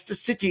Leicester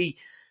City,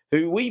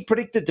 who we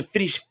predicted to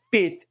finish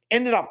 5th,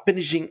 ended up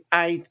finishing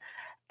 8th.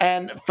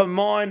 And for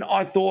mine,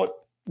 I thought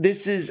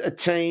this is a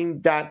team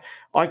that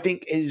I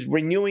think is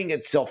renewing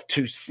itself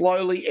too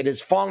slowly. It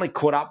has finally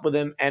caught up with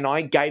them, and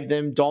I gave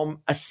them,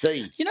 Dom, a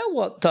C. You know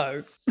what,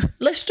 though?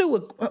 Leicester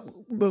were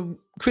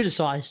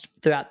criticised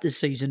throughout this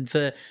season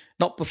for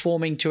not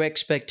performing to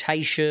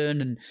expectation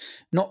and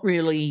not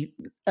really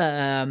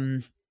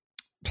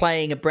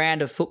playing a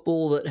brand of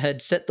football that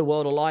had set the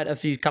world alight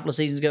a couple of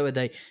seasons ago, where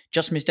they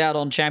just missed out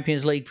on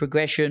Champions League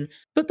progression.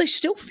 But they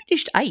still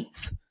finished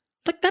 8th.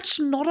 Like, that's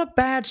not a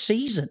bad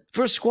season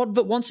for a squad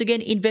that once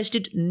again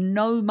invested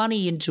no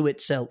money into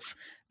itself.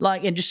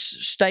 And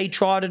just stayed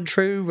tried and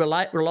true,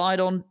 relied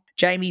on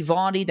Jamie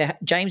Vardy.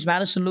 James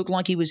Maddison looked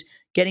like he was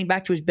getting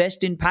back to his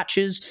best in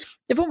patches.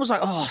 Everyone was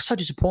like, oh, so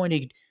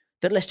disappointed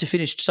that Leicester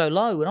finished so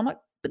low. And I'm like,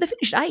 but they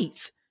finished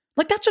 8th.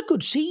 Like, that's a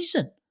good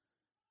season.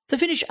 To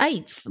finish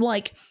 8th,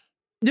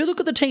 you look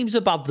at the teams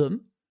above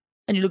them,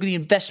 and you look at the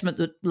investment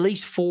that at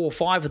least 4 or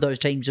 5 of those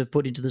teams have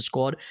put into the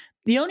squad.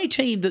 The only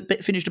team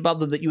that finished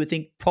above them that you would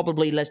think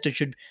probably Leicester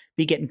should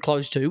be getting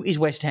close to is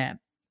West Ham.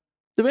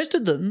 The rest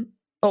of them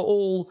are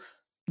all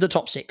the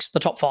top 6, the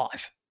top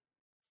 5.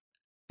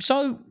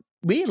 So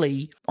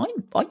really,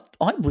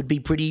 I would be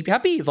pretty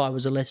happy if I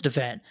was a Leicester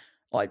fan.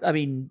 I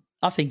mean,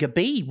 I think a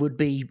B would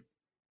be,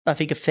 a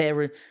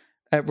fair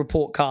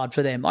report card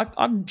for them.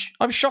 I'm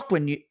shocked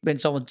when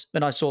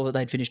I saw that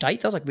they'd finished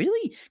 8th. I was like,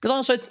 really?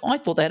 Because I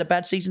thought they had a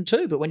bad season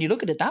too. But when you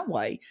look at it that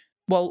way,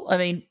 well, I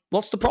mean,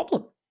 what's the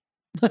problem?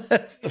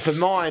 For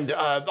mine,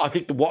 I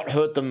think what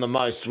hurt them the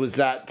most was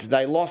that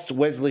they lost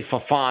Wesley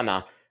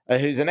Fofana,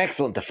 who's an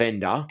excellent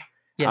defender.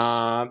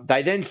 Yes.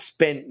 They then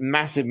spent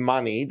massive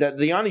money.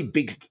 The only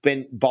big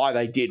buy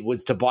they did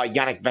was to buy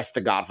Yannick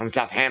Vestergaard from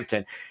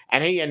Southampton,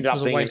 and he ended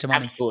up being an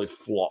absolute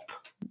flop.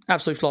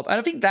 Absolute flop. And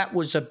I think that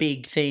was a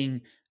big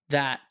thing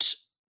that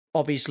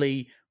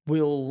obviously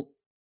will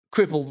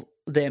cripple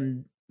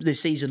them this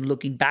season,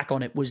 looking back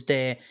on it, was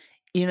their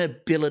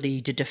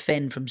inability to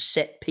defend from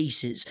set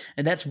pieces.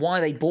 And that's why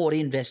they bought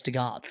in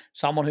Vestergaard,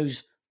 someone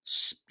who's,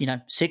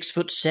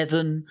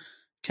 6'7",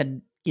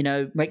 can,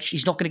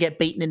 he's not going to get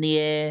beaten in the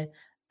air.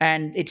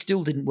 And it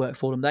still didn't work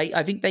for them.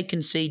 I think they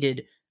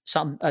conceded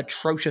some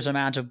atrocious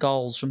amount of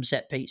goals from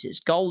set pieces,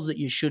 goals that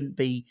you shouldn't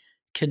be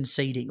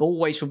conceding,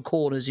 always from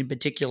corners in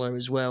particular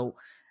as well.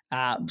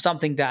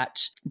 Something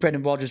that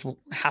Brendan Rodgers will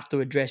have to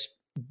address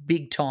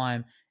big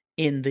time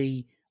in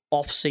the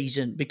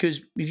off-season,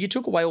 because if you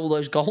took away all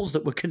those goals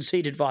that were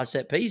conceded via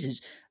set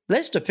pieces,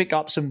 Leicester pick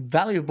up some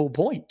valuable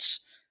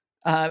points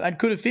and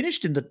could have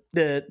finished in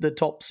the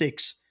top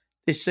 6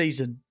 this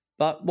season,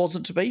 but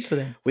wasn't to be for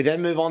them. We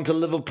then move on to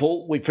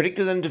Liverpool. We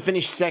predicted them to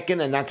finish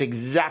second, and that's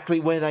exactly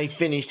where they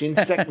finished, in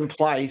second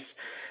place.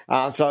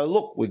 So,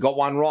 look, we got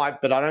one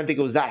right, but I don't think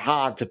it was that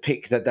hard to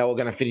pick that they were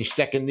going to finish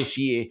second this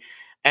year.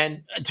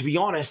 And to be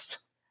honest,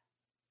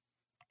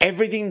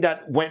 everything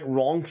that went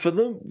wrong for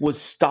them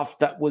was stuff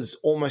that was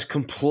almost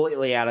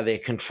completely out of their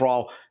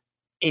control.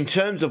 In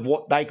terms of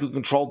what they could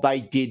control,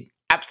 they did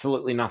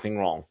absolutely nothing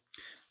wrong.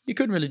 You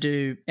couldn't really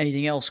do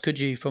anything else, could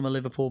you, from a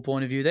Liverpool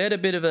point of view? They had a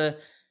bit of a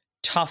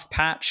tough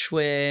patch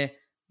where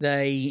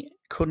they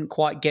couldn't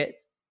quite get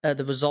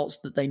the results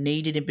that they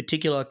needed, in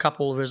particular a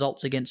couple of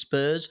results against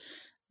Spurs.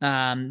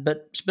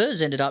 But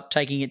Spurs ended up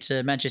taking it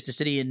to Manchester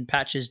City in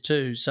patches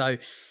too, so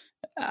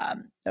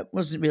it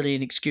wasn't really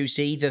an excuse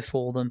either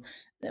for them.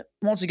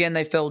 Once again,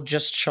 they fell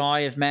just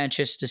shy of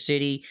Manchester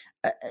City.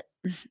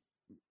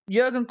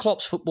 Jurgen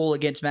Klopp's football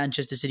against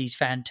Manchester City is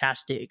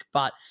fantastic,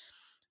 but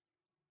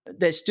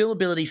there's still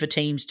ability for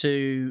teams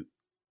to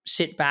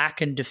sit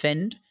back and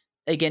defend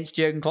against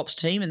Jurgen Klopp's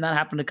team, and that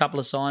happened a couple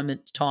of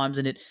times,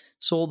 and it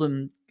saw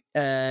them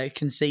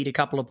concede a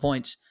couple of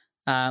points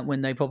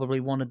when they probably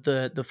wanted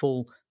the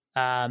full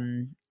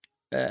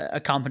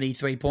accompany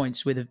 3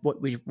 points with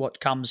what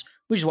comes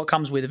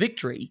with a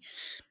victory.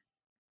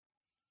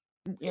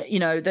 You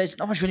know, there's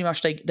not really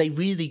much they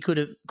really could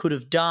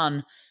have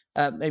done.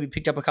 Maybe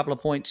picked up a couple of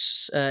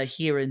points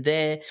here and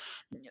there.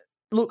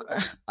 Look,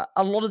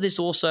 a lot of this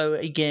also,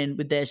 again,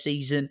 with their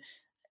season,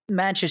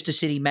 Manchester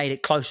City made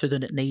it closer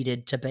than it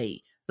needed to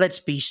be. Let's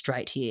be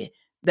straight here.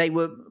 They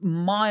were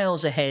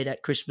miles ahead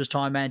at Christmas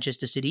time,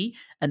 Manchester City,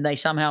 and they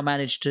somehow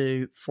managed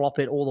to flop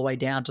it all the way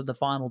down to the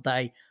final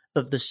day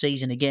of the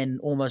season, again,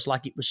 almost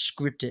like it was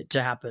scripted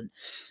to happen.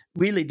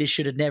 Really, this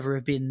should have never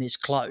have been this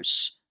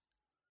close.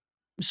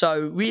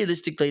 So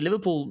realistically,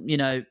 Liverpool,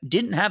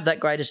 didn't have that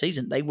great a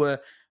season. They were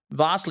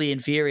vastly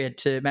inferior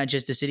to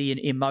Manchester City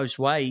in most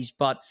ways,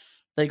 but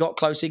they got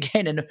close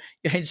again. And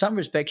in some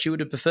respects, you would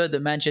have preferred that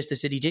Manchester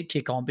City did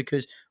kick on,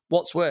 because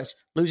what's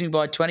worse, losing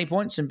by 20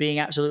 points and being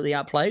absolutely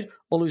outplayed,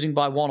 or losing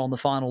by 1 on the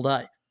final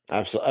day?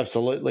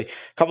 Absolutely.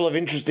 A couple of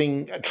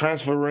interesting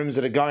transfer rumors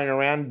that are going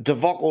around.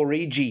 Divock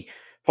Origi,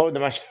 probably the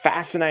most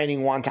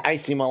fascinating one, to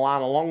AC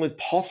Milan, along with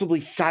possibly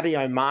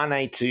Sadio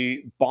Mane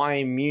to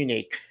Bayern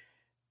Munich.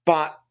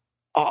 But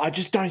I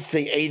just don't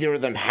see either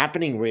of them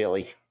happening,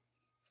 really.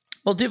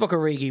 Well, Divock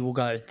Origi will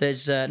go.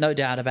 There's no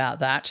doubt about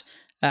that.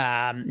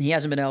 He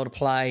hasn't been able to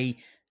play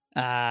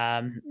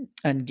and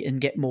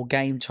get more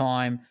game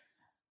time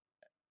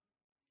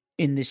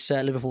in this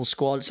Liverpool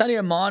squad.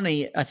 Sadio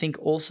Mane, I think,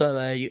 also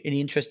an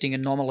interesting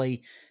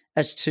anomaly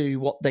as to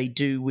what they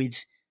do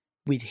with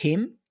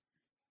him.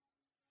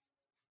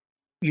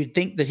 You'd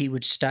think that he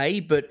would stay,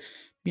 but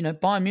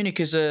Bayern Munich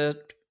is a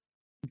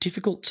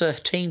difficult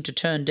team to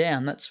turn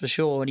down, that's for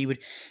sure. And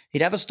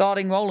he'd have a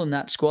starting role in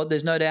that squad.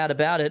 There's no doubt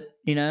about it.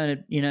 In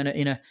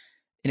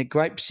a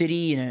great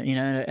city,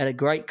 at a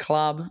great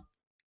club,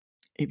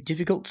 it'd be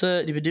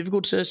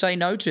difficult to say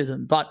no to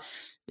them. But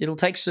it'll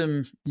take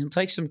some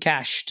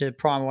cash to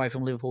pry him away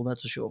from Liverpool,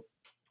 that's for sure.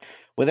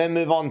 We'll then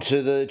move on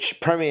to the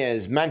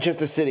Premiers.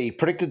 Manchester City,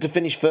 predicted to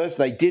finish first.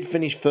 They did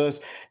finish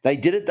first. They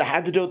did it. They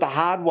had to do it the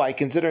hard way,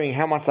 considering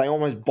how much they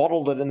almost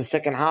bottled it in the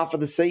second half of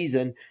the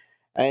season.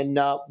 And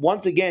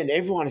once again,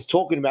 everyone is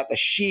talking about the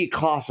sheer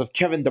class of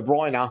Kevin De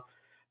Bruyne.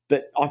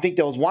 But I think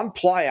there was one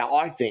player,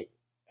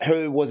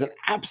 who was an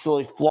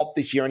absolute flop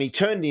this year, and he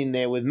turned in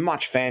there with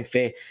much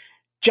fanfare.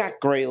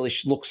 Jack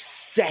Grealish looks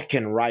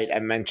second-rate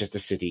at Manchester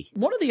City.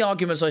 One of the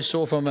arguments I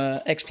saw from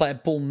ex-player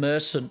Paul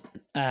Merson...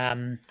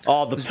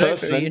 the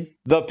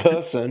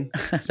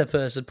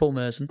person, Paul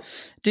Merson,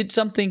 did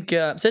something,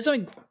 said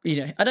something,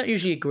 I don't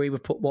usually agree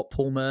with what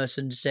Paul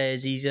Merson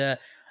says. He's a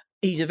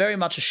very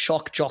much a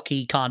shock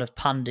jockey kind of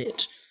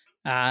pundit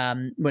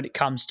when it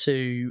comes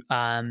to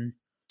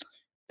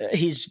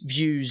his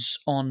views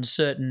on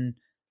certain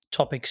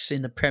topics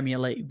in the Premier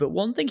League. But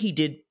one thing he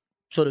did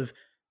sort of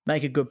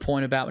make a good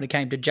point about when it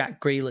came to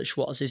Jack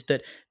Grealish is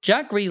that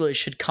Jack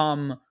Grealish had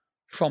come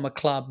from a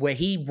club where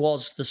he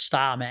was the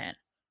star man.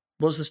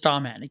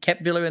 He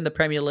kept Villa in the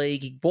Premier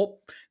League. He brought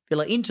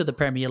Villa into the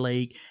Premier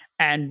League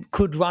and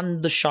could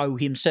run the show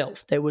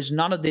himself. There was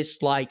none of this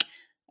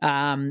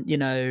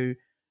the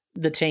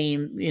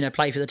team,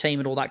 play for the team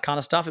and all that kind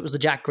of stuff. It was the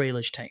Jack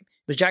Grealish team.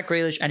 It was Jack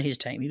Grealish and his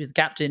team. He was the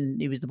captain.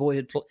 He was the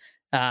boyhood,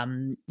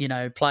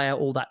 player,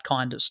 all that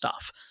kind of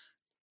stuff.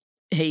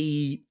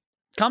 He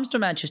comes to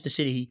Manchester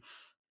City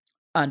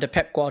under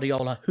Pep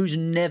Guardiola, who's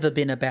never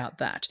been about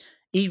that.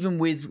 Even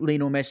with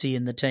Lionel Messi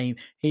in the team,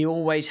 he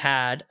always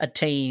had a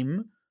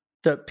team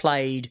that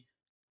played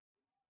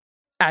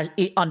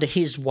under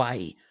his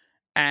way.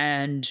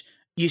 And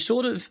you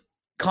sort of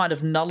kind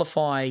of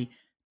nullify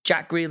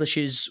Jack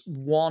Grealish's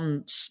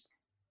one,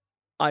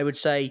 I would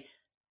say,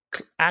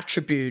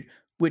 attribute,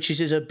 which is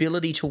his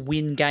ability to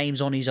win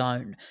games on his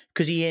own.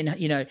 Because he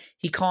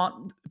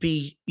can't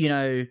be,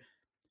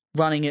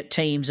 running at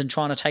teams and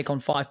trying to take on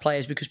 5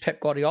 players because Pep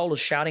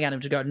Guardiola's shouting at him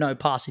to go, no,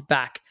 pass it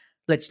back.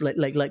 Let's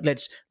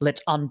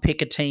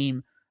unpick a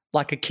team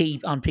like a key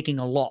unpicking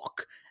a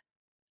lock.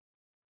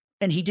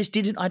 And he just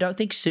didn't, I don't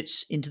think,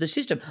 sits into the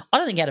system. I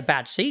don't think he had a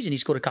bad season. He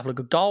scored a couple of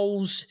good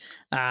goals.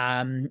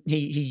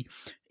 He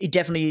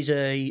definitely is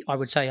I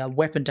would say, a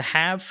weapon to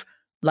have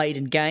late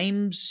in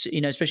games,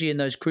 especially in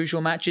those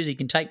crucial matches. He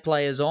can take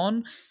players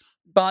on.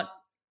 But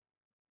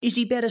is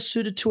he better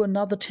suited to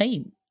another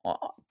team?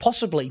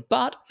 Possibly.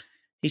 But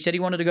he said he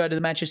wanted to go to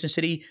the Manchester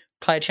City,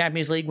 play a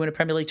Champions League, win a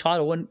Premier League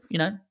title. And,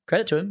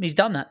 credit to him, he's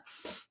done that.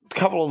 A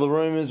couple of the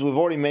rumours we've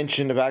already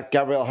mentioned about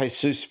Gabriel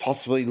Jesus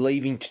possibly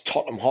leaving to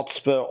Tottenham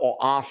Hotspur or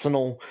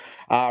Arsenal.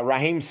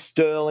 Raheem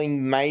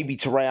Sterling maybe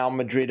to Real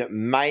Madrid,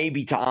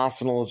 maybe to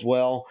Arsenal as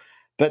well.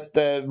 But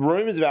the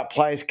rumours about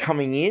players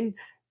coming in,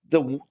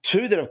 the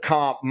 2 that have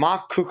come up,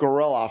 Mark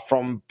Cucurella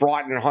from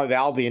Brighton and Hove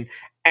Albion,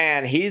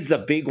 and here's the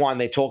big one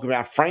they're talking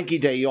about, Frankie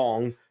de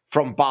Jong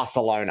from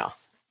Barcelona.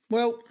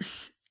 Well,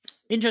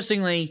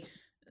 interestingly,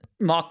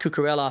 Mark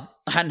Cucurella,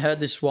 I hadn't heard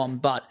this one,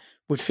 but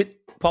would fit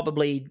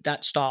probably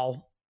that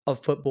style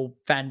of football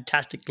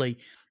fantastically.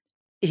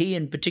 He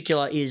in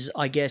particular is,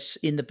 I guess,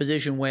 in the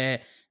position where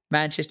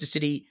Manchester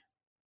City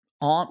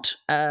aren't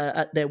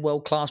at their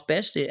world-class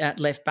best at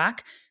left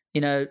back.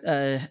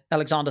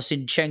 Alexander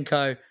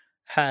Zinchenko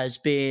has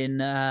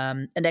been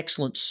an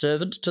excellent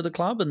servant to the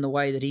club in the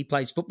way that he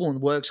plays football and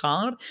works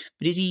hard.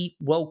 But is he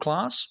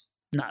world-class?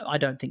 No, I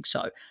don't think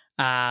so.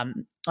 I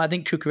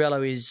think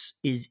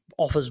Cucurella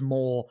offers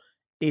more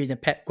in the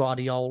Pep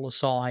Guardiola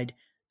side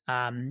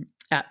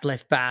at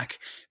left back.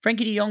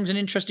 Frankie de Jong's an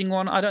interesting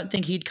one. I don't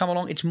think he'd come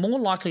along. It's more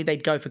likely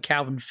they'd go for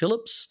Calvin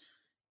Phillips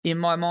in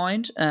my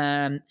mind.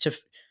 And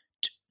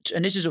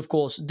this is, of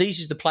course, this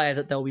is the player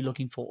that they'll be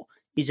looking for,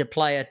 is a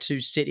player to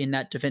sit in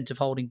that defensive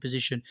holding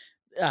position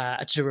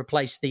to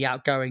replace the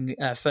outgoing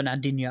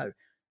Fernandinho,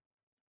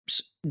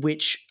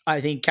 which I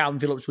think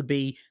Calvin Phillips would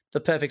be the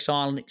perfect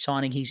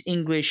signing. He's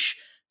English,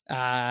 he's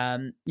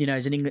an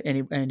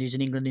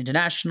England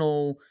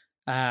international.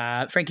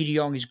 Frankie de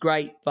Jong is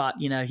great, but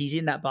he's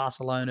in that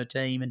Barcelona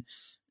team, and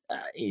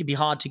it'd be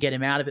hard to get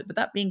him out of it. But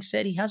that being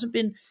said, he hasn't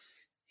been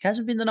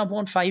the number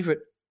one favourite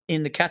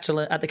at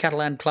the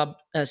Catalan club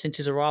since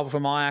his arrival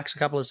from Ajax a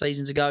couple of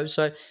seasons ago.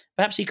 So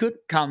perhaps he could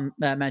come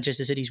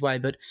Manchester City's way,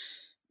 but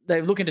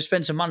they're looking to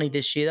spend some money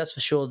this year, that's for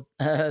sure,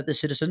 the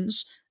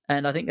Citizens.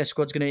 And I think their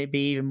squad's going to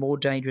be even more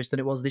dangerous than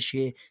it was this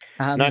year.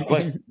 No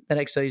question. The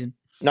next season.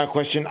 No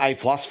question. A+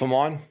 for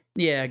mine.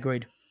 Yeah,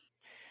 agreed.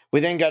 We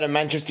then go to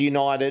Manchester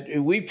United,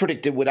 who we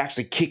predicted would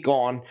actually kick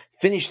on,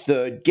 finish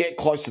third, get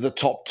close to the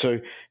top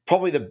 2.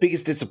 Probably the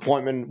biggest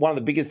disappointment, one of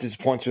the biggest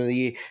disappointments of the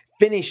year,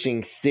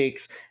 finishing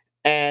 6th.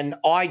 And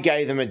I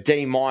gave them a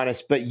D-,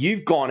 but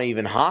you've gone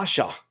even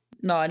harsher.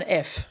 No, an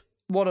F.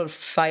 What a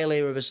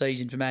failure of a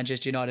season for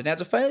Manchester United. Now,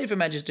 it's a failure for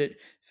Manchester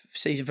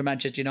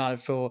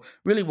United for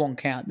really one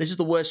count. This is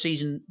the worst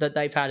season that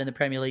they've had in the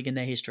Premier League in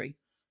their history.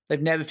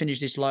 They've never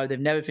finished this low. They've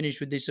never finished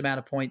with this amount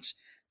of points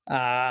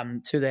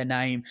to their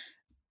name.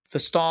 The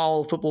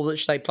style of football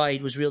which they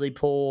played was really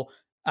poor.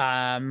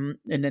 And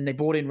then they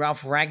brought in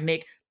Ralf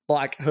Rangnick.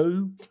 Like,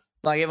 who?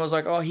 Like, everyone's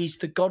like, oh, he's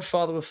the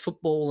godfather of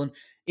football. And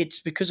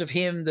it's because of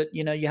him that,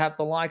 you have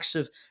the likes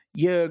of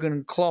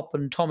Jurgen Klopp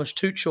and Thomas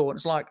Tuchel. And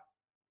it's like,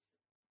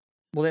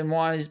 well, then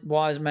why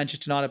is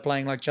Manchester United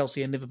playing like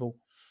Chelsea and Liverpool?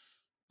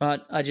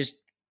 But I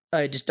just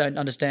don't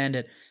understand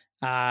it.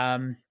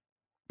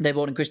 They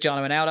brought in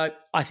Cristiano Ronaldo.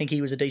 I think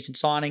he was a decent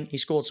signing. He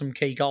scored some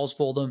key goals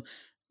for them.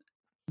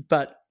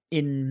 But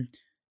in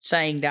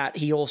saying that,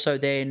 he also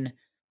then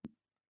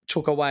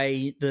took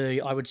away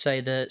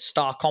the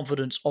star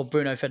confidence of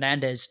Bruno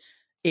Fernandes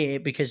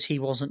because he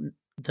wasn't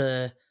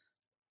the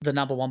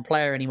number one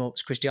player anymore. It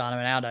was Cristiano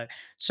Ronaldo.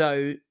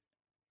 So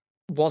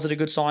was it a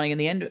good signing in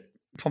the end?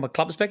 From a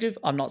club perspective,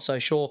 I'm not so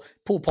sure.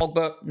 Paul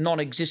Pogba,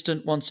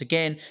 non-existent once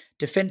again.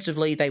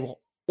 Defensively, they were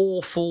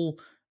awful.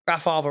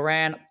 Rafael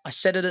Varane, I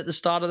said it at the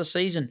start of the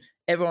season.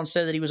 Everyone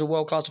said that he was a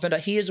world-class defender.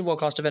 He is a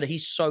world-class defender.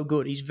 He's so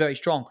good. He's very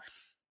strong.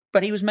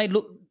 But he was made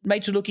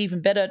to look even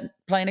better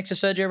playing next to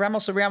Sergio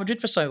Ramos at Real Madrid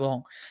for so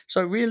long.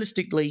 So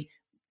realistically,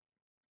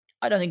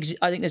 I think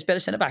there's better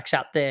centre-backs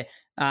out there.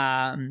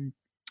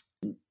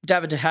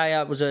 David De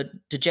Gea was a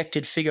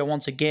dejected figure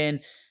once again.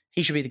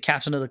 He should be the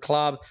captain of the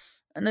club.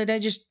 And then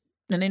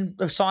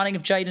the signing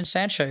of Jadon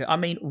Sancho. I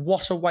mean,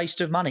 what a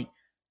waste of money.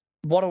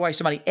 What a waste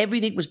of money.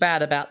 Everything was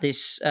bad about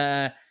this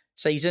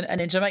season. And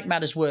then to make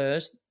matters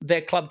worse,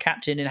 their club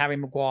captain in Harry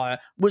Maguire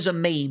was a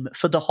meme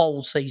for the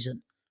whole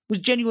season. It was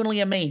genuinely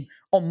a meme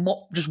on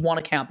not just one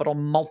account, but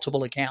on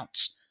multiple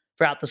accounts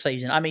throughout the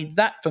season. I mean,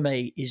 that for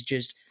me is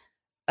just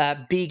a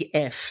big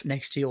F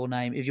next to your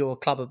name if you're a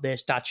club of their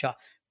stature.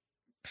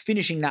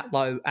 Finishing that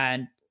low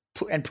and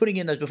putting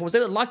in those performances.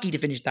 They were lucky to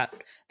finish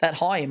that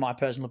high, in my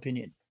personal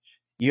opinion.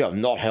 You have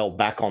not held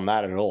back on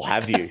that at all,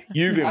 have you?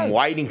 You've been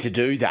waiting to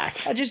do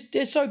that.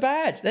 They're so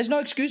bad. There's no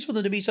excuse for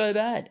them to be so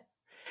bad.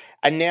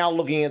 And now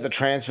looking at the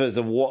transfers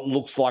of what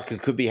looks like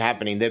it could be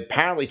happening, they're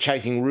apparently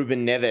chasing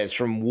Ruben Neves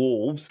from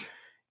Wolves,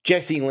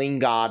 Jesse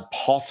Lingard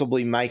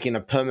possibly making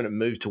a permanent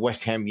move to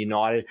West Ham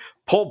United.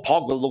 Paul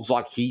Pogba looks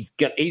like he's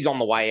on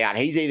the way out.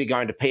 He's either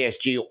going to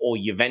PSG or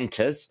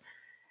Juventus.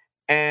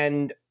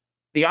 And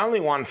the only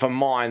one for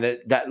mine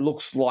that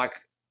looks like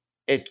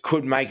it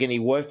could make any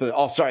worth of it.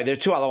 Oh, sorry, there are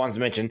two other ones I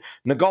mentioned.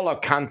 N'Golo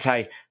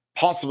Kante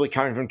possibly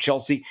coming from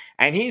Chelsea.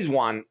 And here's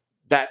one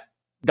that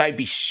they'd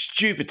be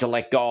stupid to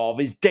let go of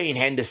is Dean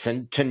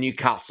Henderson to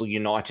Newcastle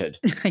United.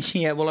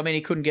 Yeah, well, I mean,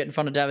 he couldn't get in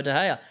front of David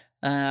De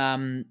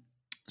Gea.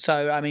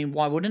 So, I mean,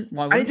 why wouldn't?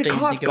 And he's a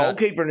class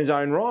goalkeeper in his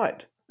own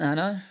right. I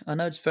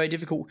know it's very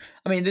difficult.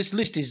 I mean, this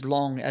list is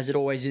long, as it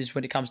always is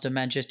when it comes to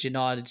Manchester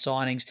United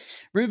signings.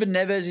 Ruben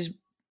Neves is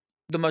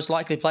the most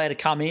likely player to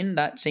come in.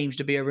 That seems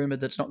to be a rumour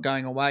that's not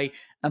going away.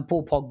 And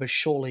Paul Pogba's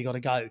surely got to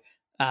go,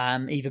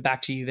 either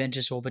back to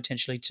Juventus or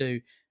potentially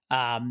to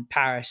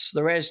Paris.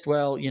 The rest,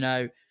 well, you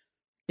know,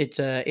 it's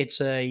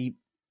a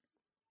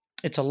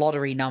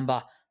lottery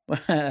number.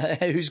 Who are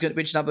they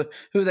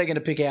going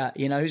to pick out?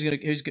 You know,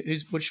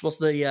 what's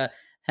the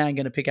hand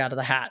going to pick out of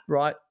the hat,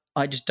 right?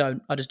 I just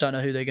don't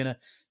know who they're going to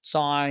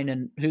sign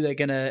and who they're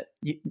going to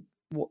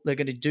what they're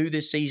going to do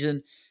this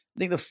season. I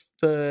think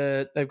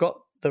they've got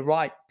the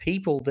right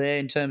people there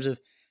in terms of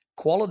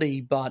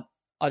quality, but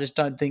I just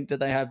don't think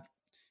that they have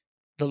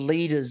the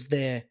leaders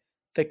there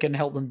that can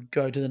help them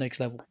go to the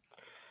next level.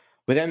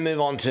 We then move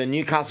on to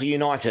Newcastle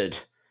United,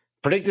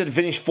 predicted to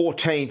finish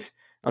 14th.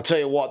 I'll tell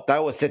you what, they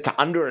were set to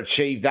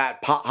underachieve that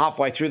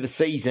halfway through the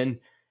season,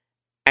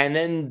 and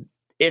then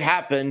it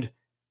happened,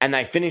 and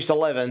they finished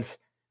 11th.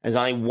 There's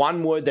only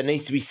one word that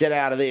needs to be said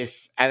out of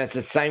this, and it's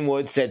the same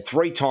word said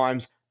 3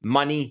 times: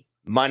 money,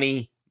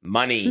 money,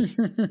 money.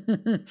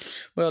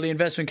 Well, the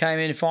investment came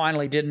in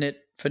finally, didn't it,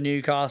 for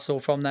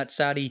Newcastle from that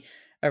Saudi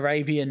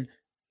Arabian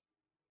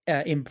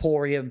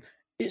emporium.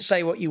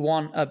 Say what you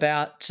want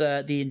about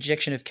the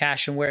injection of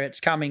cash and where it's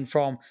coming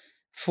from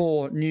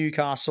for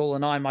Newcastle,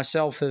 and I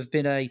myself have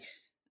been a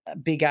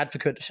big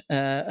advocate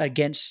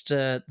against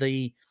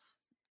the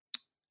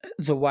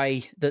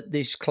way that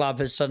this club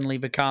has suddenly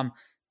become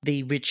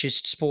the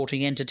richest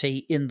sporting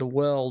entity in the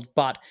world,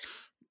 but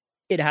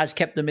it has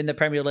kept them in the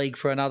Premier League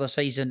for another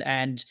season,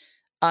 and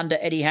under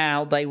Eddie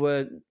Howe, they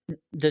were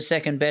the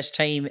second best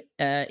team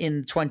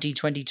in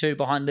 2022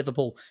 behind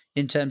Liverpool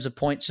in terms of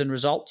points and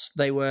results.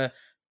 They were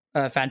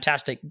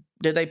fantastic.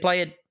 Did they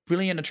play a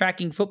brilliant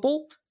attractive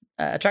football?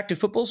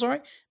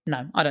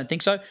 No, I don't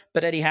think so.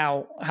 But Eddie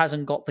Howe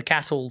hasn't got the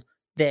cattle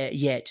there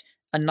yet.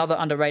 Another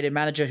underrated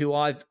manager who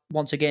I've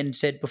once again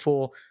said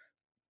before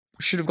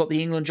should have got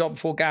the England job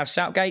before Gareth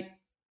Southgate.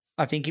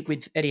 I think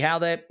with Eddie Howe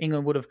there,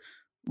 England would have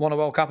won a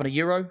World Cup and a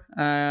Euro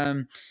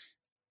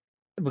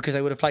because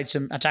they would have played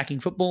some attacking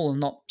football and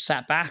not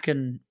sat back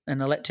and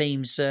let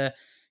teams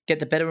get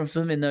the better of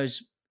them in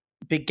those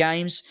big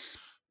games.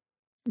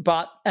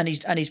 But now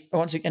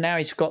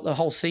he's got the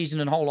whole season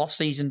and whole off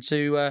season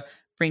to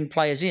bring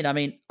players in. I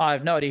mean, I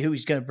have no idea who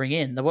he's going to bring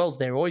in. The world's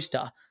their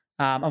oyster.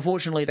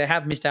 Unfortunately, they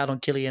have missed out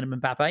on Kylian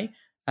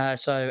Mbappe.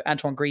 So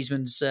Antoine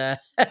Griezmann's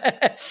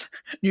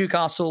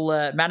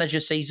Newcastle manager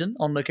season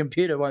on the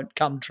computer won't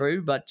come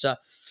true, but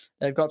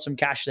they've got some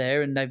cash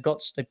there, and they've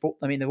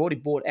already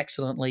bought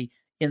excellently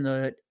in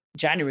the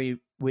January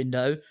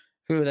window.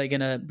 Who are they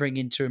going to bring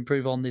in to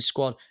improve on this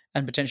squad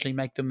and potentially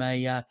make them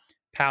a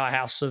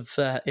powerhouse of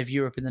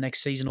Europe in the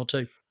next season or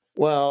two?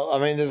 Well, I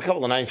mean, there's a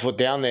couple of names put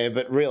down there,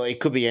 but really it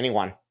could be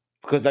anyone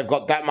because they've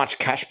got that much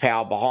cash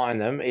power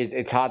behind them.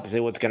 It's hard to see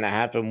what's going to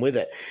happen with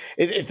it.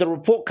 If the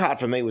report card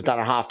for me was done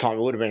at halftime, it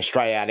would have been a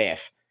straight out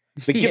F.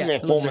 But given their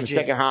form in the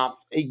second half,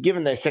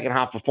 given their second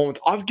half performance,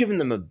 I've given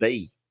them a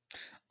B.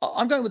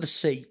 I'm going with a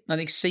C. I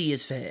think C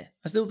is fair.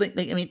 I still think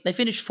they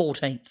finished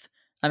 14th.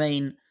 I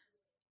mean,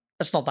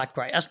 that's not that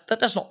great. That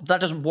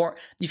doesn't work.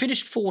 You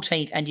finished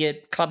 14th, and your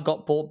club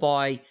got bought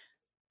by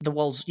the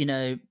world's,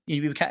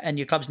 and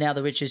your club's now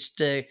the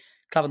richest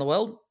club in the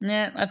world.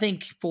 Nah, I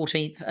think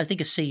 14th. I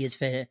think a C is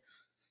fair.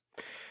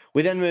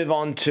 We then move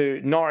on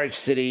to Norwich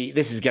City.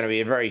 This is going to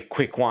be a very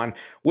quick one.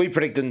 We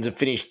predicted them to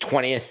finish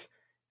 20th,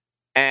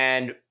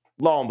 and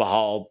lo and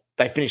behold,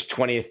 they finished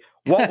 20th.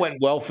 What went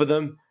well for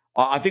them?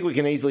 I think we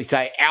can easily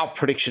say our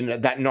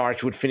prediction that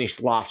Norwich would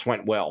finish last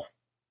went well.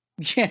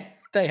 Yeah,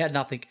 they had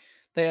nothing.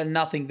 They had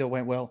nothing that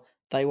went well.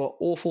 They were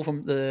awful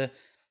from the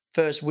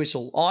first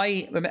whistle.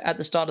 I remember at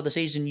the start of the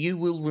season, you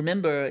will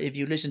remember if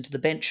you listen to the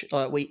bench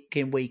week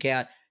in, week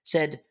out,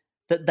 said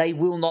that they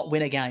will not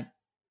win a game.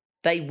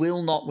 They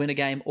will not win a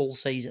game all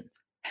season.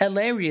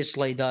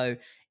 Hilariously, though,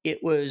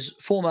 it was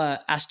former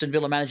Aston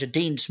Villa manager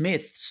Dean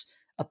Smith's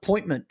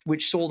appointment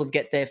which saw them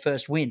get their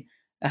first win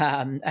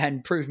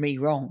and proved me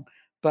wrong.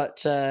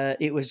 But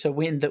it was a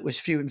win that was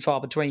few and far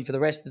between for the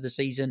rest of the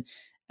season,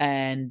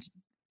 and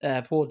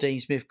poor Dean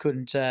Smith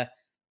couldn't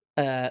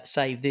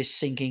save this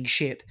sinking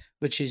ship,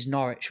 which is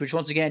Norwich, which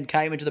once again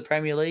came into the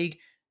Premier League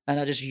and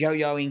are just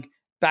yo-yoing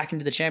back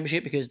into the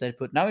championship because they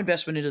put no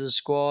investment into the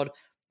squad.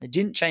 They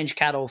didn't change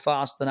cattle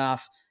fast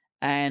enough,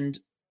 and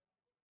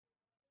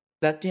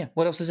that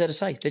what else is there to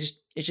say?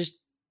 It just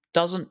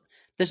doesn't.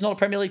 There's not a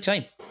Premier League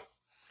team.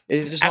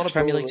 It is not a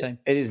Premier League team.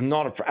 It is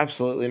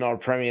absolutely not a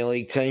Premier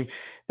League team.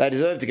 They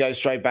deserve to go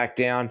straight back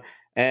down.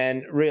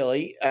 And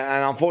really,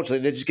 and unfortunately,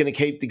 they're just going to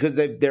keep, because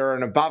they're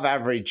an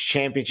above-average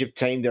championship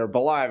team. They're a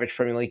below-average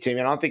Premier League team,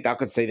 and I think I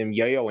could see them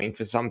yo-yoing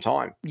for some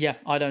time. Yeah,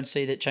 I don't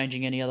see that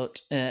changing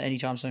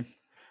anytime soon.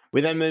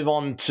 We then move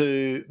on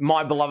to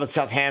my beloved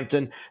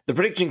Southampton. The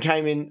prediction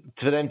came in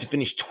for them to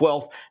finish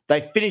 12th.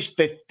 They finished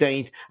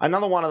 15th.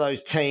 Another one of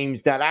those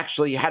teams that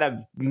actually had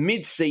a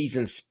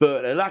mid-season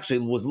spurt. It actually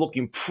was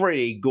looking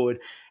pretty good.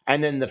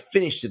 And then the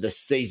finish to the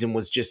season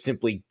was just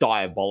simply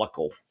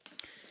diabolical.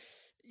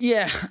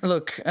 Yeah,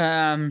 look,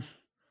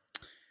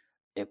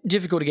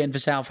 difficult again for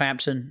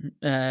Southampton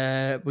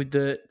I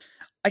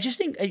just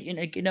think,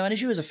 an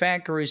issue as a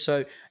fan,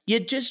 Caruso, you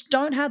just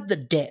don't have the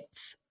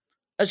depth.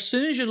 As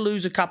soon as you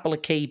lose a couple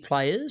of key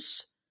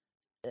players,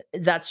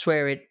 that's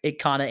where it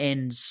kind of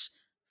ends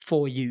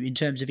for you in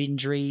terms of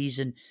injuries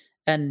and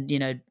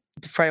the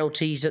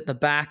frailties at the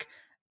back.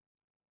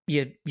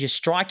 Your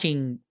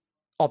striking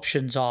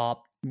options are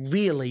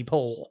really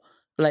poor.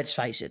 Let's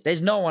face it.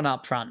 There's no one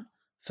up front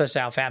for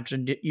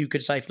Southampton you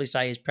could safely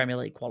say is Premier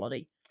League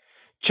quality.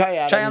 Che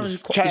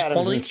Adams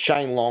and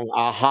Shane Long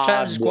are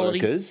hard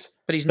workers,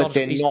 but he's not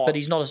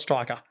a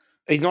striker.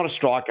 He's not a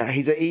striker.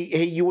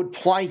 You would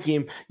play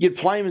him. You'd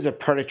play him as a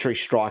predatory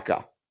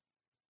striker.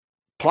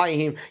 Play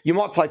him. You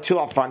might play two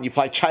up front. You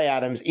play Che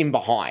Adams in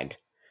behind,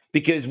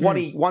 because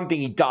one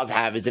thing he does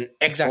have is an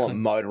excellent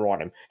motor on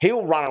him.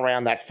 He'll run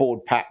around that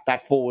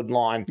forward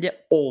line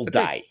all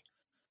day.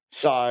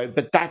 So,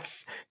 but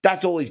that's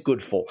all he's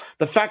good for.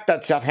 The fact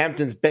that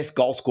Southampton's best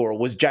goal scorer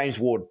was James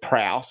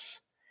Ward-Prowse,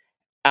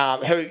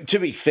 who, to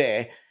be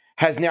fair,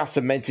 has now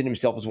cemented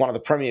himself as one of the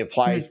premier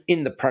players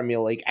in the Premier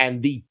League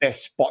and the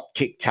best spot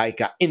kick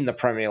taker in the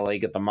Premier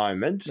League at the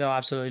moment. No,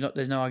 absolutely not.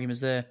 There's no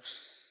arguments there.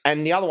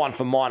 And the other one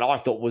for mine, I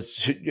thought,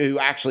 was who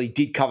actually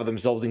did cover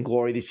themselves in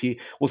glory this year,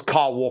 was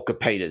Kyle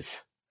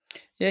Walker-Peters.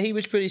 Yeah, he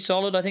was pretty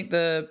solid. I think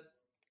the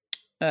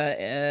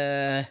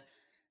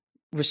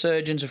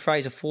resurgence of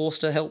Fraser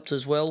Forster helped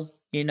as well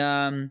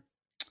in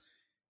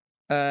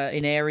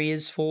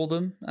areas for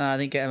them. I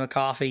think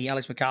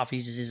Alex McCarthy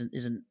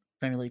isn't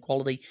Premier League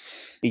quality.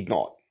 He's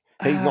not.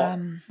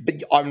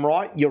 But I'm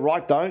right. You're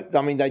right, though.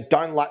 I mean, they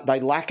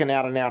lack an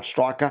out-and-out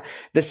striker.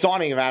 The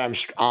signing of Adam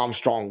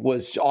Armstrong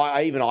was.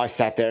 I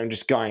sat there and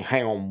just going,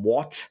 "Hang on,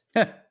 what?"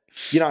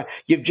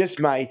 You've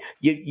just made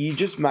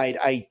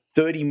a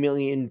 £30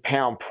 million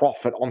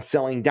profit on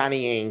selling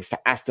Danny Ings to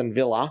Aston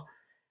Villa,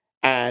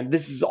 and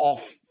this is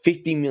off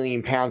 £50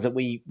 million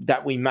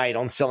that we made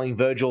on selling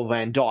Virgil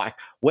van Dijk.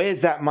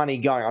 Where's that money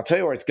going? I'll tell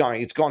you where it's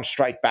going. It's gone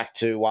straight back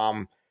to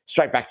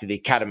the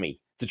academy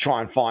to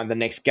try and find the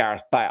next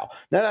Gareth Bale.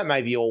 Now, that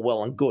may be all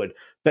well and good,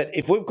 but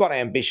if we've got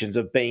ambitions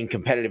of being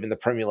competitive in the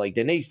Premier League,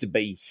 there needs to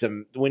be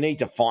we need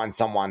to find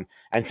someone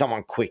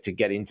quick to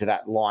get into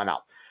that lineup.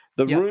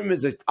 The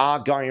rumours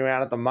are going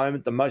around at the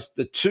moment.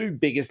 The two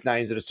biggest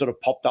names that have sort of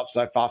popped up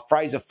so far,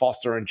 Fraser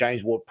Forster and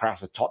James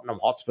Ward-Prowse at Tottenham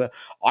Hotspur.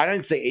 I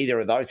don't see either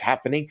of those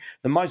happening.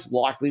 The most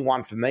likely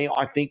one for me,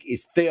 I think,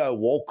 is Theo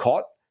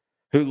Walcott,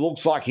 who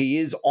looks like he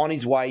is on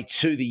his way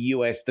to the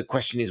US. The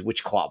question is,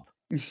 which club?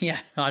 Yeah,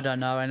 I don't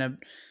know. And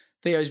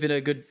Theo's been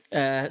a good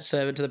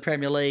servant to the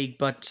Premier League,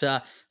 but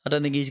I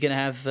don't think he's going to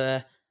have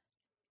the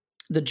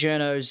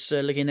journos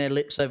licking their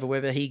lips over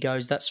wherever he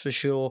goes, that's for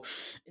sure.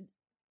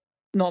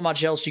 Not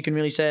much else you can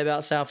really say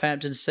about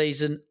Southampton's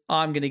season.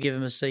 I'm going to give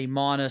him a C-.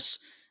 Ralph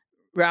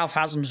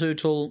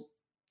Hasenhüttl,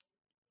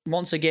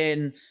 once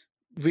again,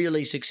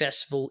 really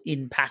successful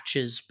in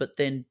patches, but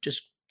then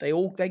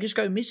they just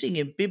go missing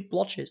in big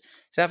blotches.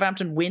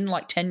 Southampton win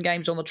like 10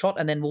 games on the trot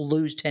and then will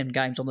lose 10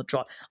 games on the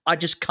trot. I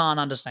just can't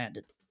understand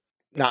it.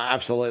 No,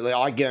 absolutely.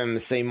 I give him a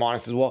C-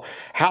 as well.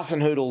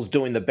 Hasenhüttl's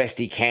doing the best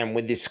he can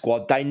with this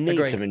squad. They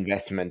need some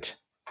investment.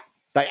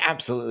 They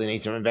absolutely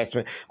need some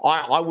investment.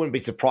 I wouldn't be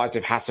surprised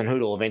if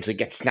Hasenhüttl eventually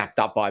gets snapped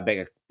up by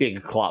a bigger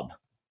club,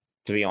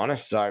 to be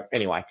honest. So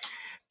anyway,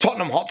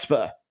 Tottenham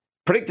Hotspur,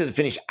 predicted to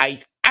finish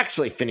 8th,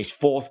 actually finished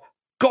 4th,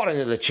 got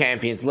into the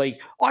Champions League.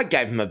 I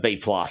gave him a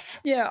B+.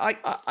 Yeah,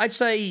 I'd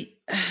say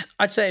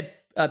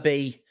a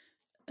B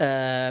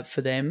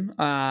for them.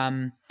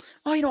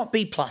 You know what,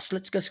 B+.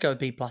 Let's go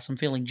B+. I'm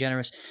feeling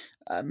generous.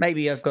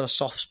 Maybe I've got a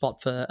soft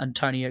spot for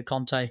Antonio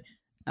Conte.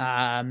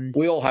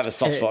 We all have a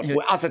soft spot.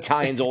 Us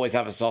Italians always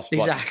have a soft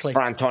spot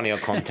for Antonio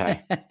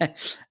Conte.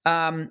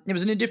 It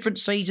was an indifferent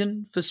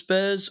season for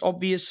Spurs,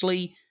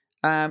 obviously.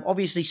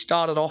 Obviously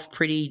started off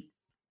pretty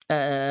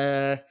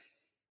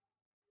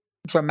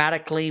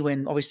dramatically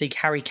when obviously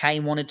Harry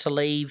Kane wanted to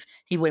leave.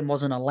 He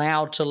wasn't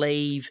allowed to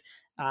leave.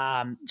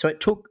 So it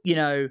took,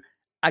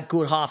 a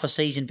good half a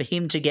season for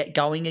him to get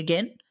going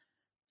again,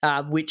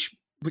 which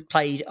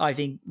played, I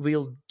think,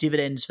 real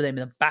dividends for them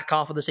in the back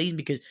half of the season,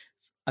 because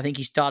I think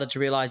he started to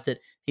realise that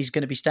he's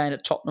going to be staying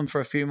at Tottenham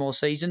for a few more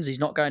seasons. He's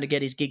not going to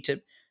get his gig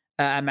to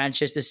at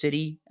Manchester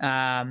City,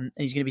 and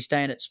he's going to be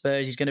staying at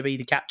Spurs. He's going to be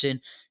the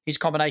captain. His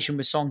combination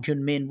with Son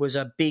Heung-min was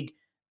a big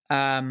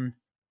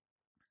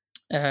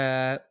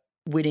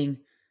winning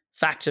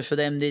factor for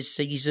them this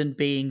season,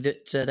 being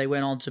that they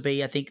went on to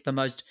be, I think, the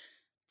most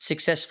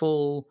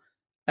successful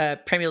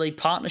Premier League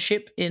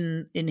partnership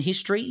in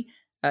history,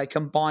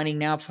 combining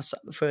now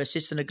for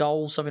assists and a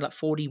goal, something like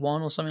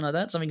 41 or something like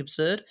that, something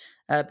absurd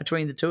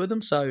between the two of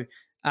them. So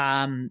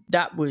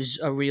that was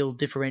a real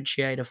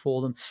differentiator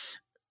for them.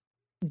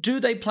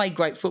 Do they play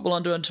great football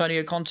under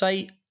Antonio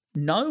Conte?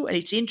 No. And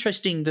it's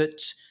interesting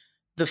that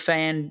the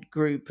fan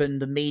group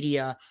and the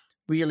media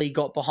really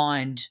got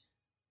behind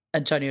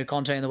Antonio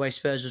Conte and the way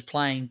Spurs was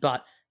playing,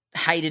 but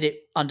hated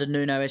it under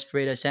Nuno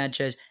Espirito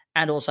Sanchez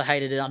and also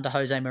hated it under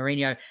Jose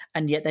Mourinho.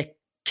 And yet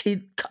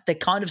they're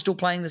kind of still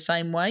playing the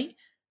same way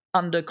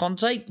under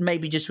Conte,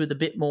 maybe just with a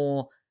bit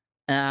more,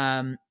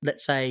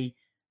 let's say,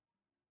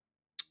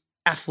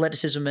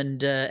 athleticism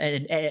and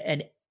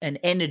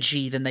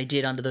energy than they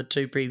did under the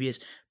two previous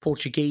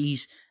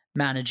Portuguese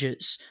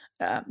managers.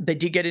 They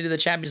did get into the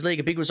Champions League,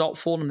 a big result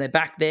for them. They're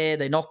back there.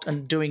 They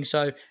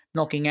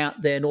knocking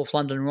out their North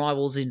London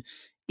rivals in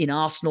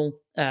Arsenal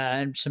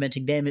and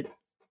cementing them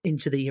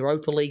into the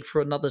Europa League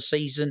for another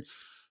season.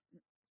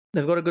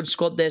 They've got a good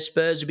squad there,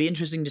 Spurs. It'll be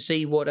interesting to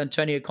see what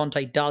Antonio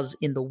Conte does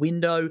in the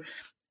window.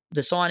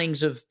 The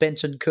signings of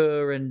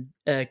Bentancur and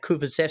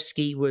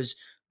Kulusevski was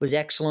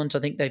excellent. I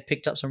think they've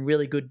picked up some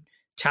really good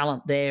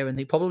talent there, and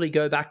they probably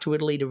go back to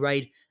Italy to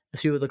raid a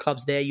few of the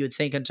clubs there. You would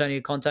think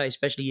Antonio Conte,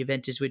 especially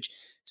Juventus, which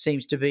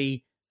seems to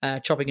be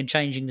chopping and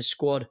changing the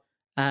squad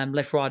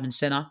left, right and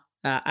centre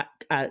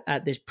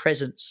at this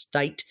present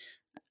state.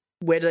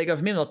 Where do they go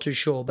from here? I'm not too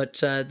sure, but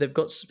they've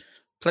got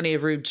plenty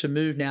of room to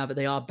move now, but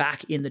they are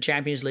back in the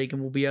Champions League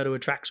and will be able to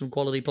attract some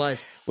quality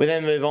players. We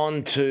then move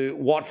on to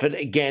Watford.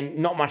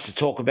 Again, not much to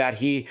talk about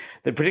here.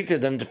 They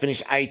predicted them to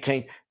finish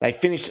 18th. They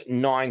finished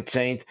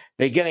 19th.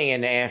 They're getting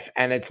an F,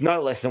 and it's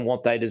no less than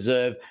what they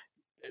deserve.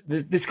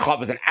 This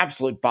club is an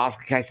absolute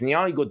basket case, and the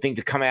only good thing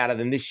to come out of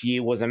them this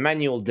year was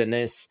Emmanuel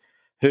Dennis,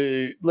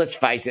 who, let's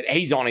face it,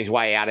 he's on his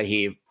way out of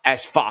here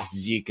as fast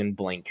as you can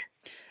blink.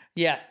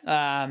 Yeah,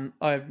 I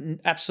have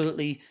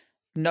absolutely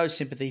no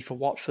sympathy for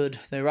Watford.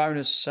 Their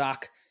owners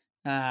suck.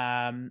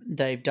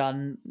 They've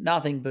done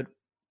nothing but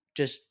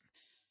just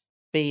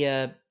be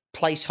a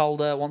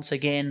placeholder once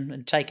again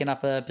and taken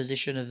up a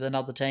position of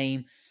another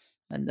team.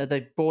 And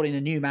they brought in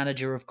a new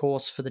manager, of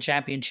course, for the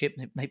Championship.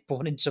 They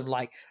brought in some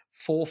like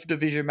 4th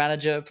division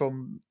manager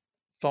from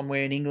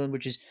somewhere in England,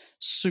 which is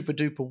super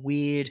duper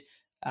weird.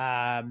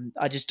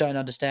 I just don't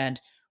understand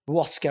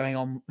what's going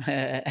on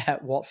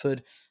at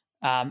Watford.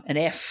 An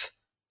F,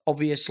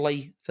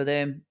 obviously, for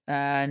them.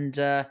 And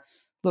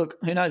look,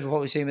 who knows? We'll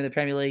probably see them in the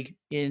Premier League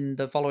in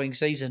the following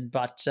season,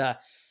 but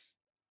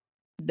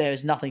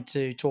there's nothing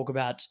to talk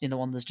about in the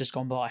one that's just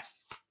gone by.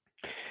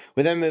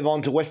 We then move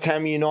on to West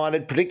Ham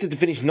United, predicted to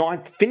finish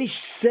 9th,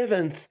 finished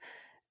 7th.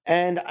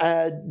 And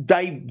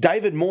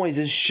David Moyes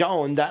has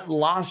shown that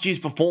last year's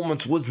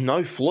performance was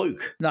no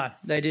fluke. No,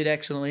 they did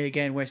excellently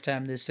again, West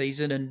Ham, this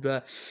season,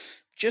 and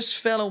just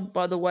fell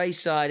by the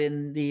wayside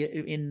in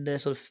the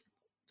sort of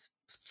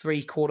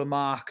 3/4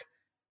 mark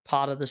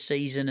part of the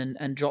season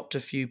and dropped a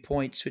few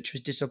points, which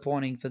was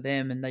disappointing for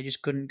them, and they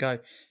just couldn't go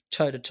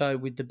toe-to-toe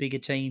with the bigger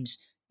teams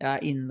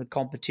in the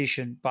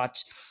competition.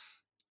 But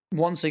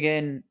once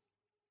again,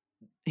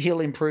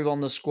 he'll improve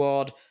on the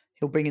squad.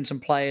 He'll bring in some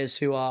players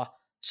who are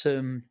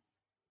some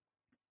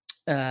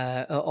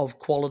of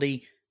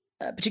quality,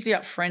 particularly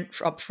up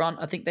front.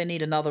 I think they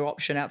need another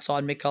option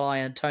outside Mikel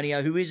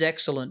Antonio, who is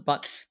excellent,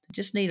 but they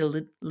just need a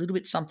little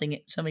bit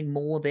something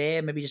more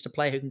there. Maybe just a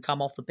player who can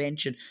come off the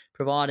bench and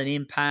provide an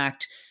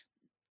impact.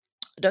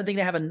 I don't think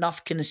they have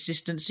enough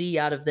consistency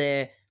out of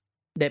their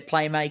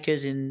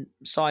playmakers in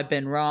Said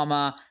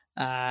Benrahma,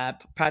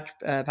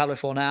 Pablo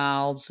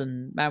Fornals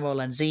and Manuel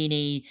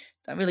Lanzini.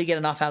 Don't really get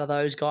enough out of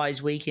those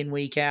guys week in,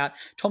 week out.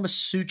 Thomas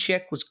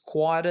Souček was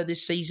quieter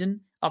this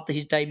season after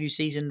his debut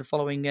season the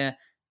following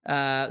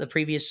the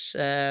previous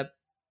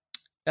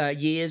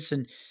years,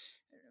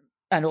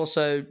 and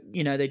also,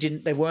 you know,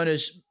 they weren't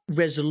as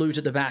resolute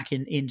at the back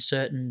in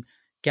certain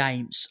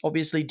games.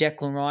 Obviously,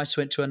 Declan Rice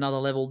went to another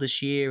level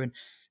this year and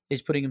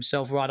is putting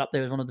himself right up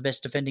there as one of the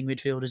best defending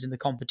midfielders in the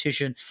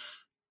competition.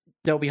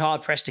 They'll be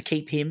hard-pressed to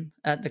keep him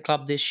at the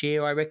club this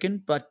year, I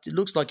reckon, but it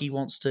looks like he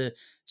wants to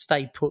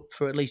stay put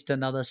for at least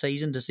another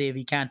season to see if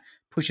he can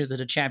push it to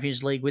the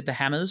Champions League with the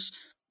Hammers.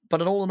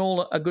 But all in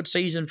all, a good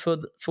season for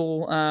the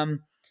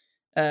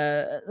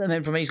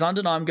men from East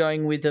London. I'm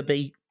going with a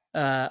B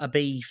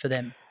for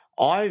them.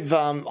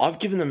 I've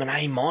given them an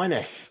A-.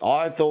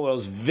 I thought it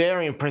was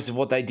very impressive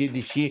what they did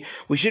this year.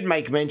 We should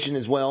make mention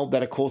as well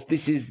that, of course,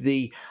 this was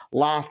the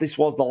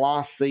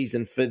last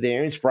season for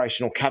their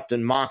inspirational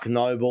captain, Mark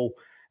Noble,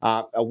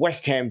 a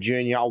West Ham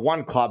junior, a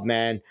one-club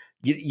man.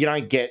 You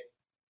don't get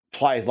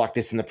players like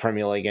this in the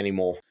Premier League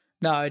anymore.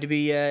 No, it'd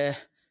be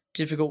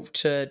difficult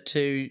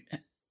to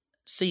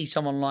see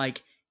someone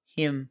like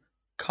him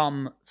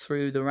come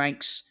through the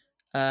ranks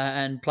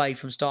and play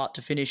from start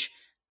to finish.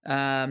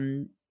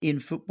 in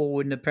football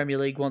in the Premier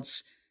League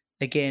once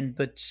again,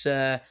 but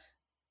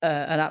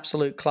an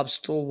absolute club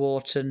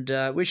stalwart, and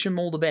wish him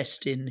all the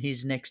best in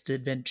his next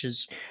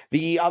adventures.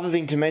 The other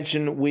thing to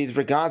mention with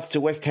regards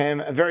to West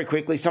Ham, very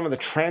quickly, some of the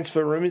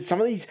transfer rumours, some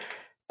of these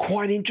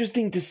quite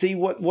interesting to see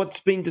what's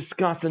been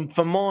discussed. And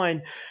for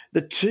mine,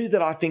 the two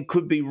that I think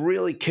could be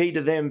really key to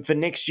them for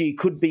next year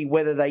could be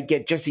whether they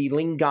get Jesse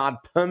Lingard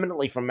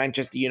permanently from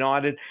Manchester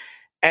United,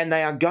 and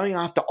they are going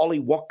after Ollie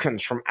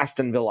Watkins from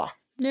Aston Villa.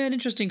 Yeah, an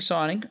interesting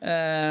signing.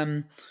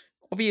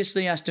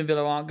 Obviously, Aston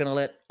Villa aren't going to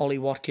let Ollie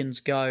Watkins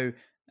go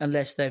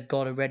unless they've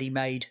got a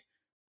ready-made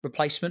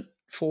replacement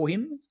for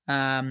him.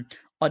 I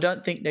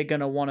don't think they're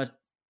going to want to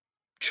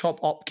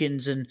chop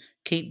Hopkins and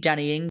keep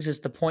Danny Ings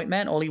as the point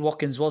man. Ollie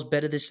Watkins was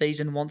better this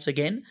season once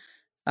again.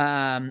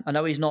 I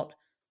know he's not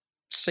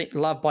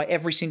loved by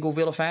every single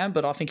Villa fan,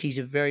 but I think he's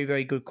a very,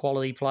 very good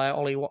quality player,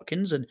 Ollie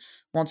Watkins, and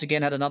once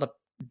again had another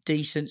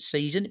decent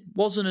season. It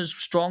wasn't as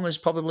strong as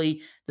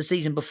probably the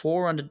season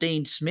before under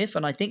Dean Smith,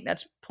 and I think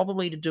that's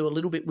probably to do a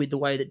little bit with the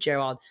way that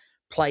Gerrard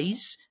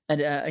plays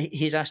and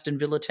his Aston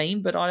Villa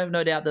team, but I have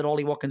no doubt that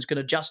Ollie Watkins can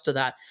adjust to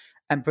that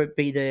and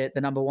be the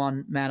number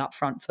one man up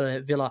front for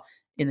Villa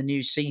in the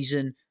new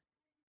season.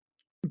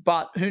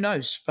 But who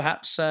knows?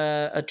 Perhaps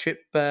a trip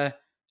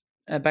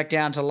back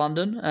down to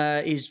London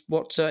is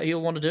what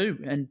he'll want to do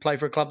and play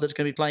for a club that's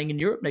going to be playing in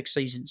Europe next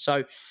season.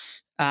 So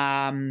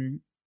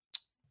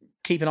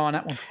keep an eye on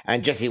that one.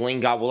 And Jesse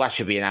Lingard, well, that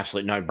should be an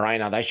absolute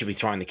no-brainer. They should be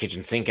throwing the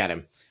kitchen sink at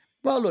him.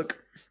 Well, look,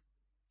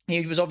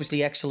 he was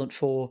obviously excellent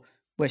for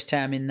West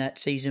Ham in that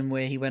season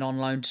where he went on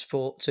loan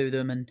to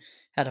them and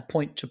had a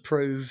point to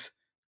prove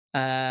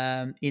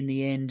in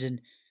the end,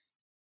 and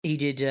he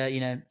did,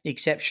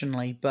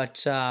 exceptionally.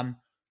 But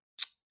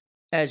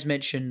as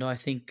mentioned, I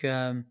think,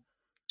 he'll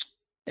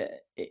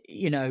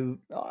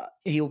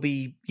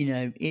be,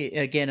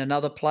 again,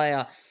 another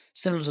player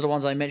similar to the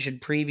ones I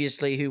mentioned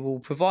previously who will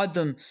provide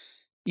them,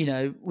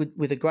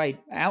 with a great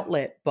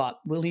outlet,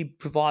 but will he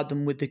provide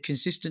them with the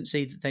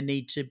consistency that they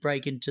need to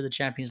break into the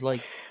Champions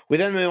League? We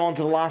then move on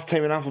to the last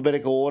team in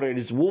alphabetical order. It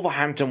is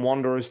Wolverhampton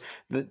Wanderers,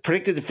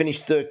 predicted to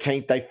finish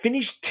 13th. They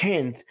finished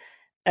 10th,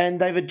 and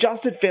they've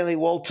adjusted fairly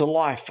well to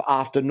life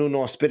after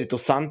Nuno Espirito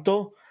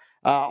Santo.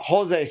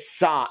 Jose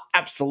Sa,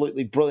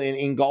 absolutely brilliant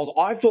in goals.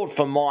 I thought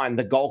for mine,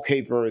 the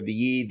goalkeeper of the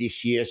year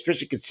this year,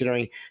 especially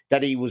considering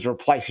that he was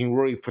replacing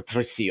Rui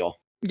Patricio.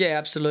 Yeah,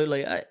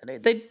 absolutely.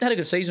 They had a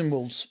good season,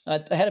 Wolves.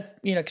 They had,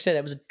 like I said,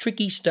 it was a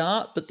tricky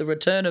start, but the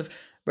return of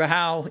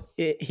Raul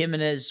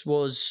Jimenez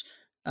was,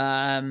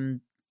 a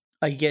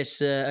good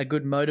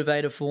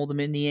motivator for them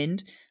in the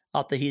end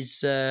after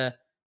his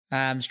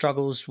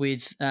struggles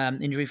with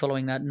injury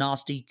following that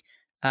nasty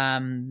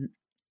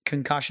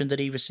concussion that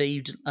he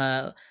received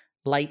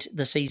late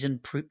the season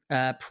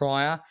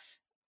prior.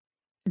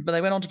 But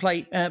they went on to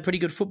play pretty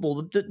good football.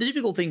 The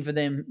difficult thing for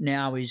them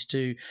now is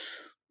to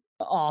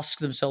ask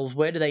themselves,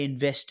 where do they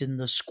invest in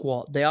the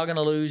squad? They are going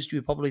to lose,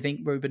 you probably think,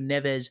 Ruben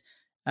Neves,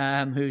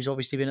 who's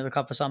obviously been at the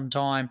club for some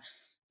time.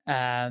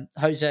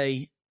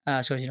 João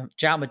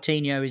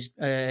Moutinho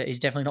is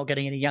definitely not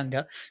getting any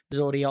younger. He was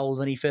already old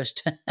when he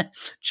first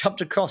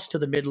jumped across to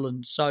the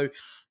Midlands. So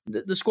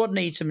the squad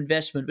needs some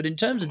investment. But in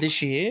terms of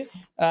this year,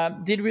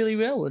 did really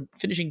well. And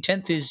finishing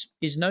 10th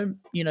is no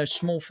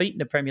small feat in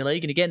the Premier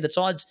League. And again, the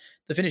sides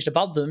that finished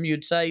above them,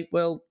 you'd say,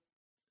 well,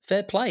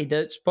 fair play.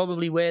 That's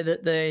probably where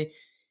that they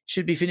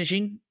should be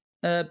finishing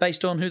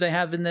based on who they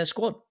have in their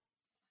squad.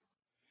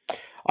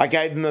 I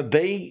gave them a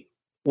B.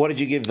 What did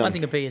you give them? I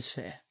think a B is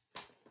fair.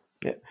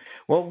 Yeah.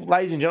 Well,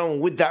 ladies and gentlemen,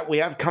 with that, we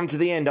have come to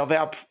the end of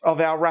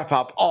our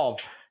wrap-up of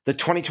the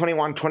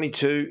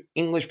 2021-22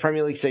 English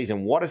Premier League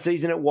season. What a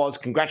season it was.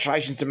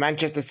 Congratulations to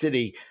Manchester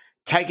City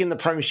taking the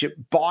premiership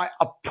by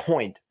a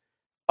point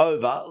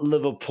over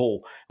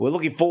Liverpool. We're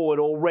looking forward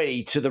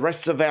already to the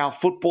rest of our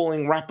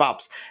footballing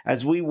wrap-ups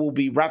as we will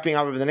be wrapping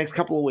up over the next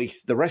couple of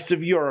weeks the rest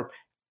of Europe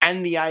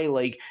and the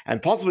A-League,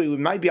 and possibly we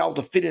may be able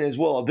to fit in as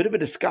well a bit of a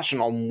discussion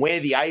on where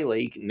the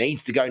A-League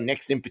needs to go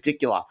next in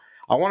particular.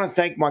 I want to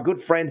thank my good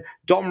friend,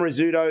 Dom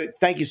Rizzuto.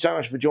 Thank you so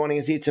much for joining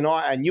us here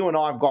tonight. And you and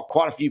I have got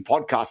quite a few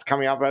podcasts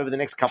coming up over the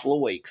next couple of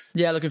weeks.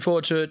 Yeah, looking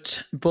forward to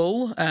it,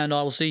 Bull, and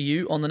I will see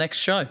you on the next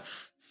show.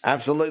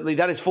 Absolutely.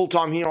 That is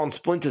full-time here on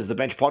Splinters, the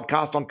Bench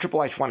podcast on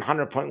Triple H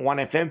 100.1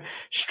 FM,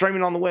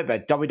 streaming on the web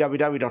at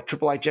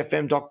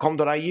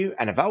www.triplehfm.com.au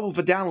and available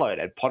for download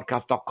at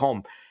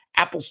podcast.com,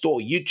 Apple Store,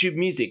 YouTube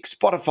Music,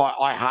 Spotify,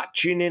 iHeart,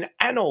 TuneIn,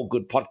 and all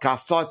good podcast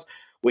sites.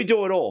 We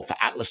do it all for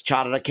Atlas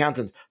Chartered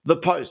Accountants, The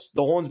Post,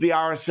 the Hornsby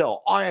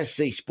RSL,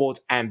 ISC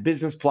Sports, and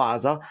Business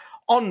Plaza.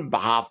 On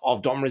behalf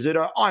of Dom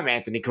Rizzuto, I'm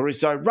Anthony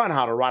Caruso. Run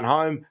hard or run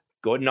home.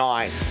 Good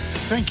night.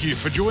 Thank you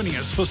for joining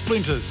us for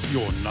Splinters,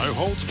 your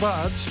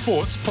no-holds-barred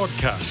sports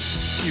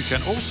podcast. You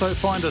can also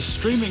find us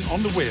streaming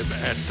on the web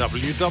at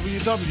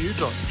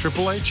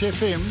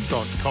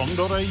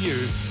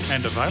www.triplehfm.com.au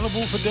and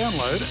available for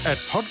download at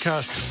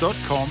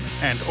podcasts.com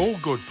and all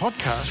good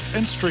podcast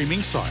and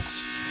streaming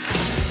sites.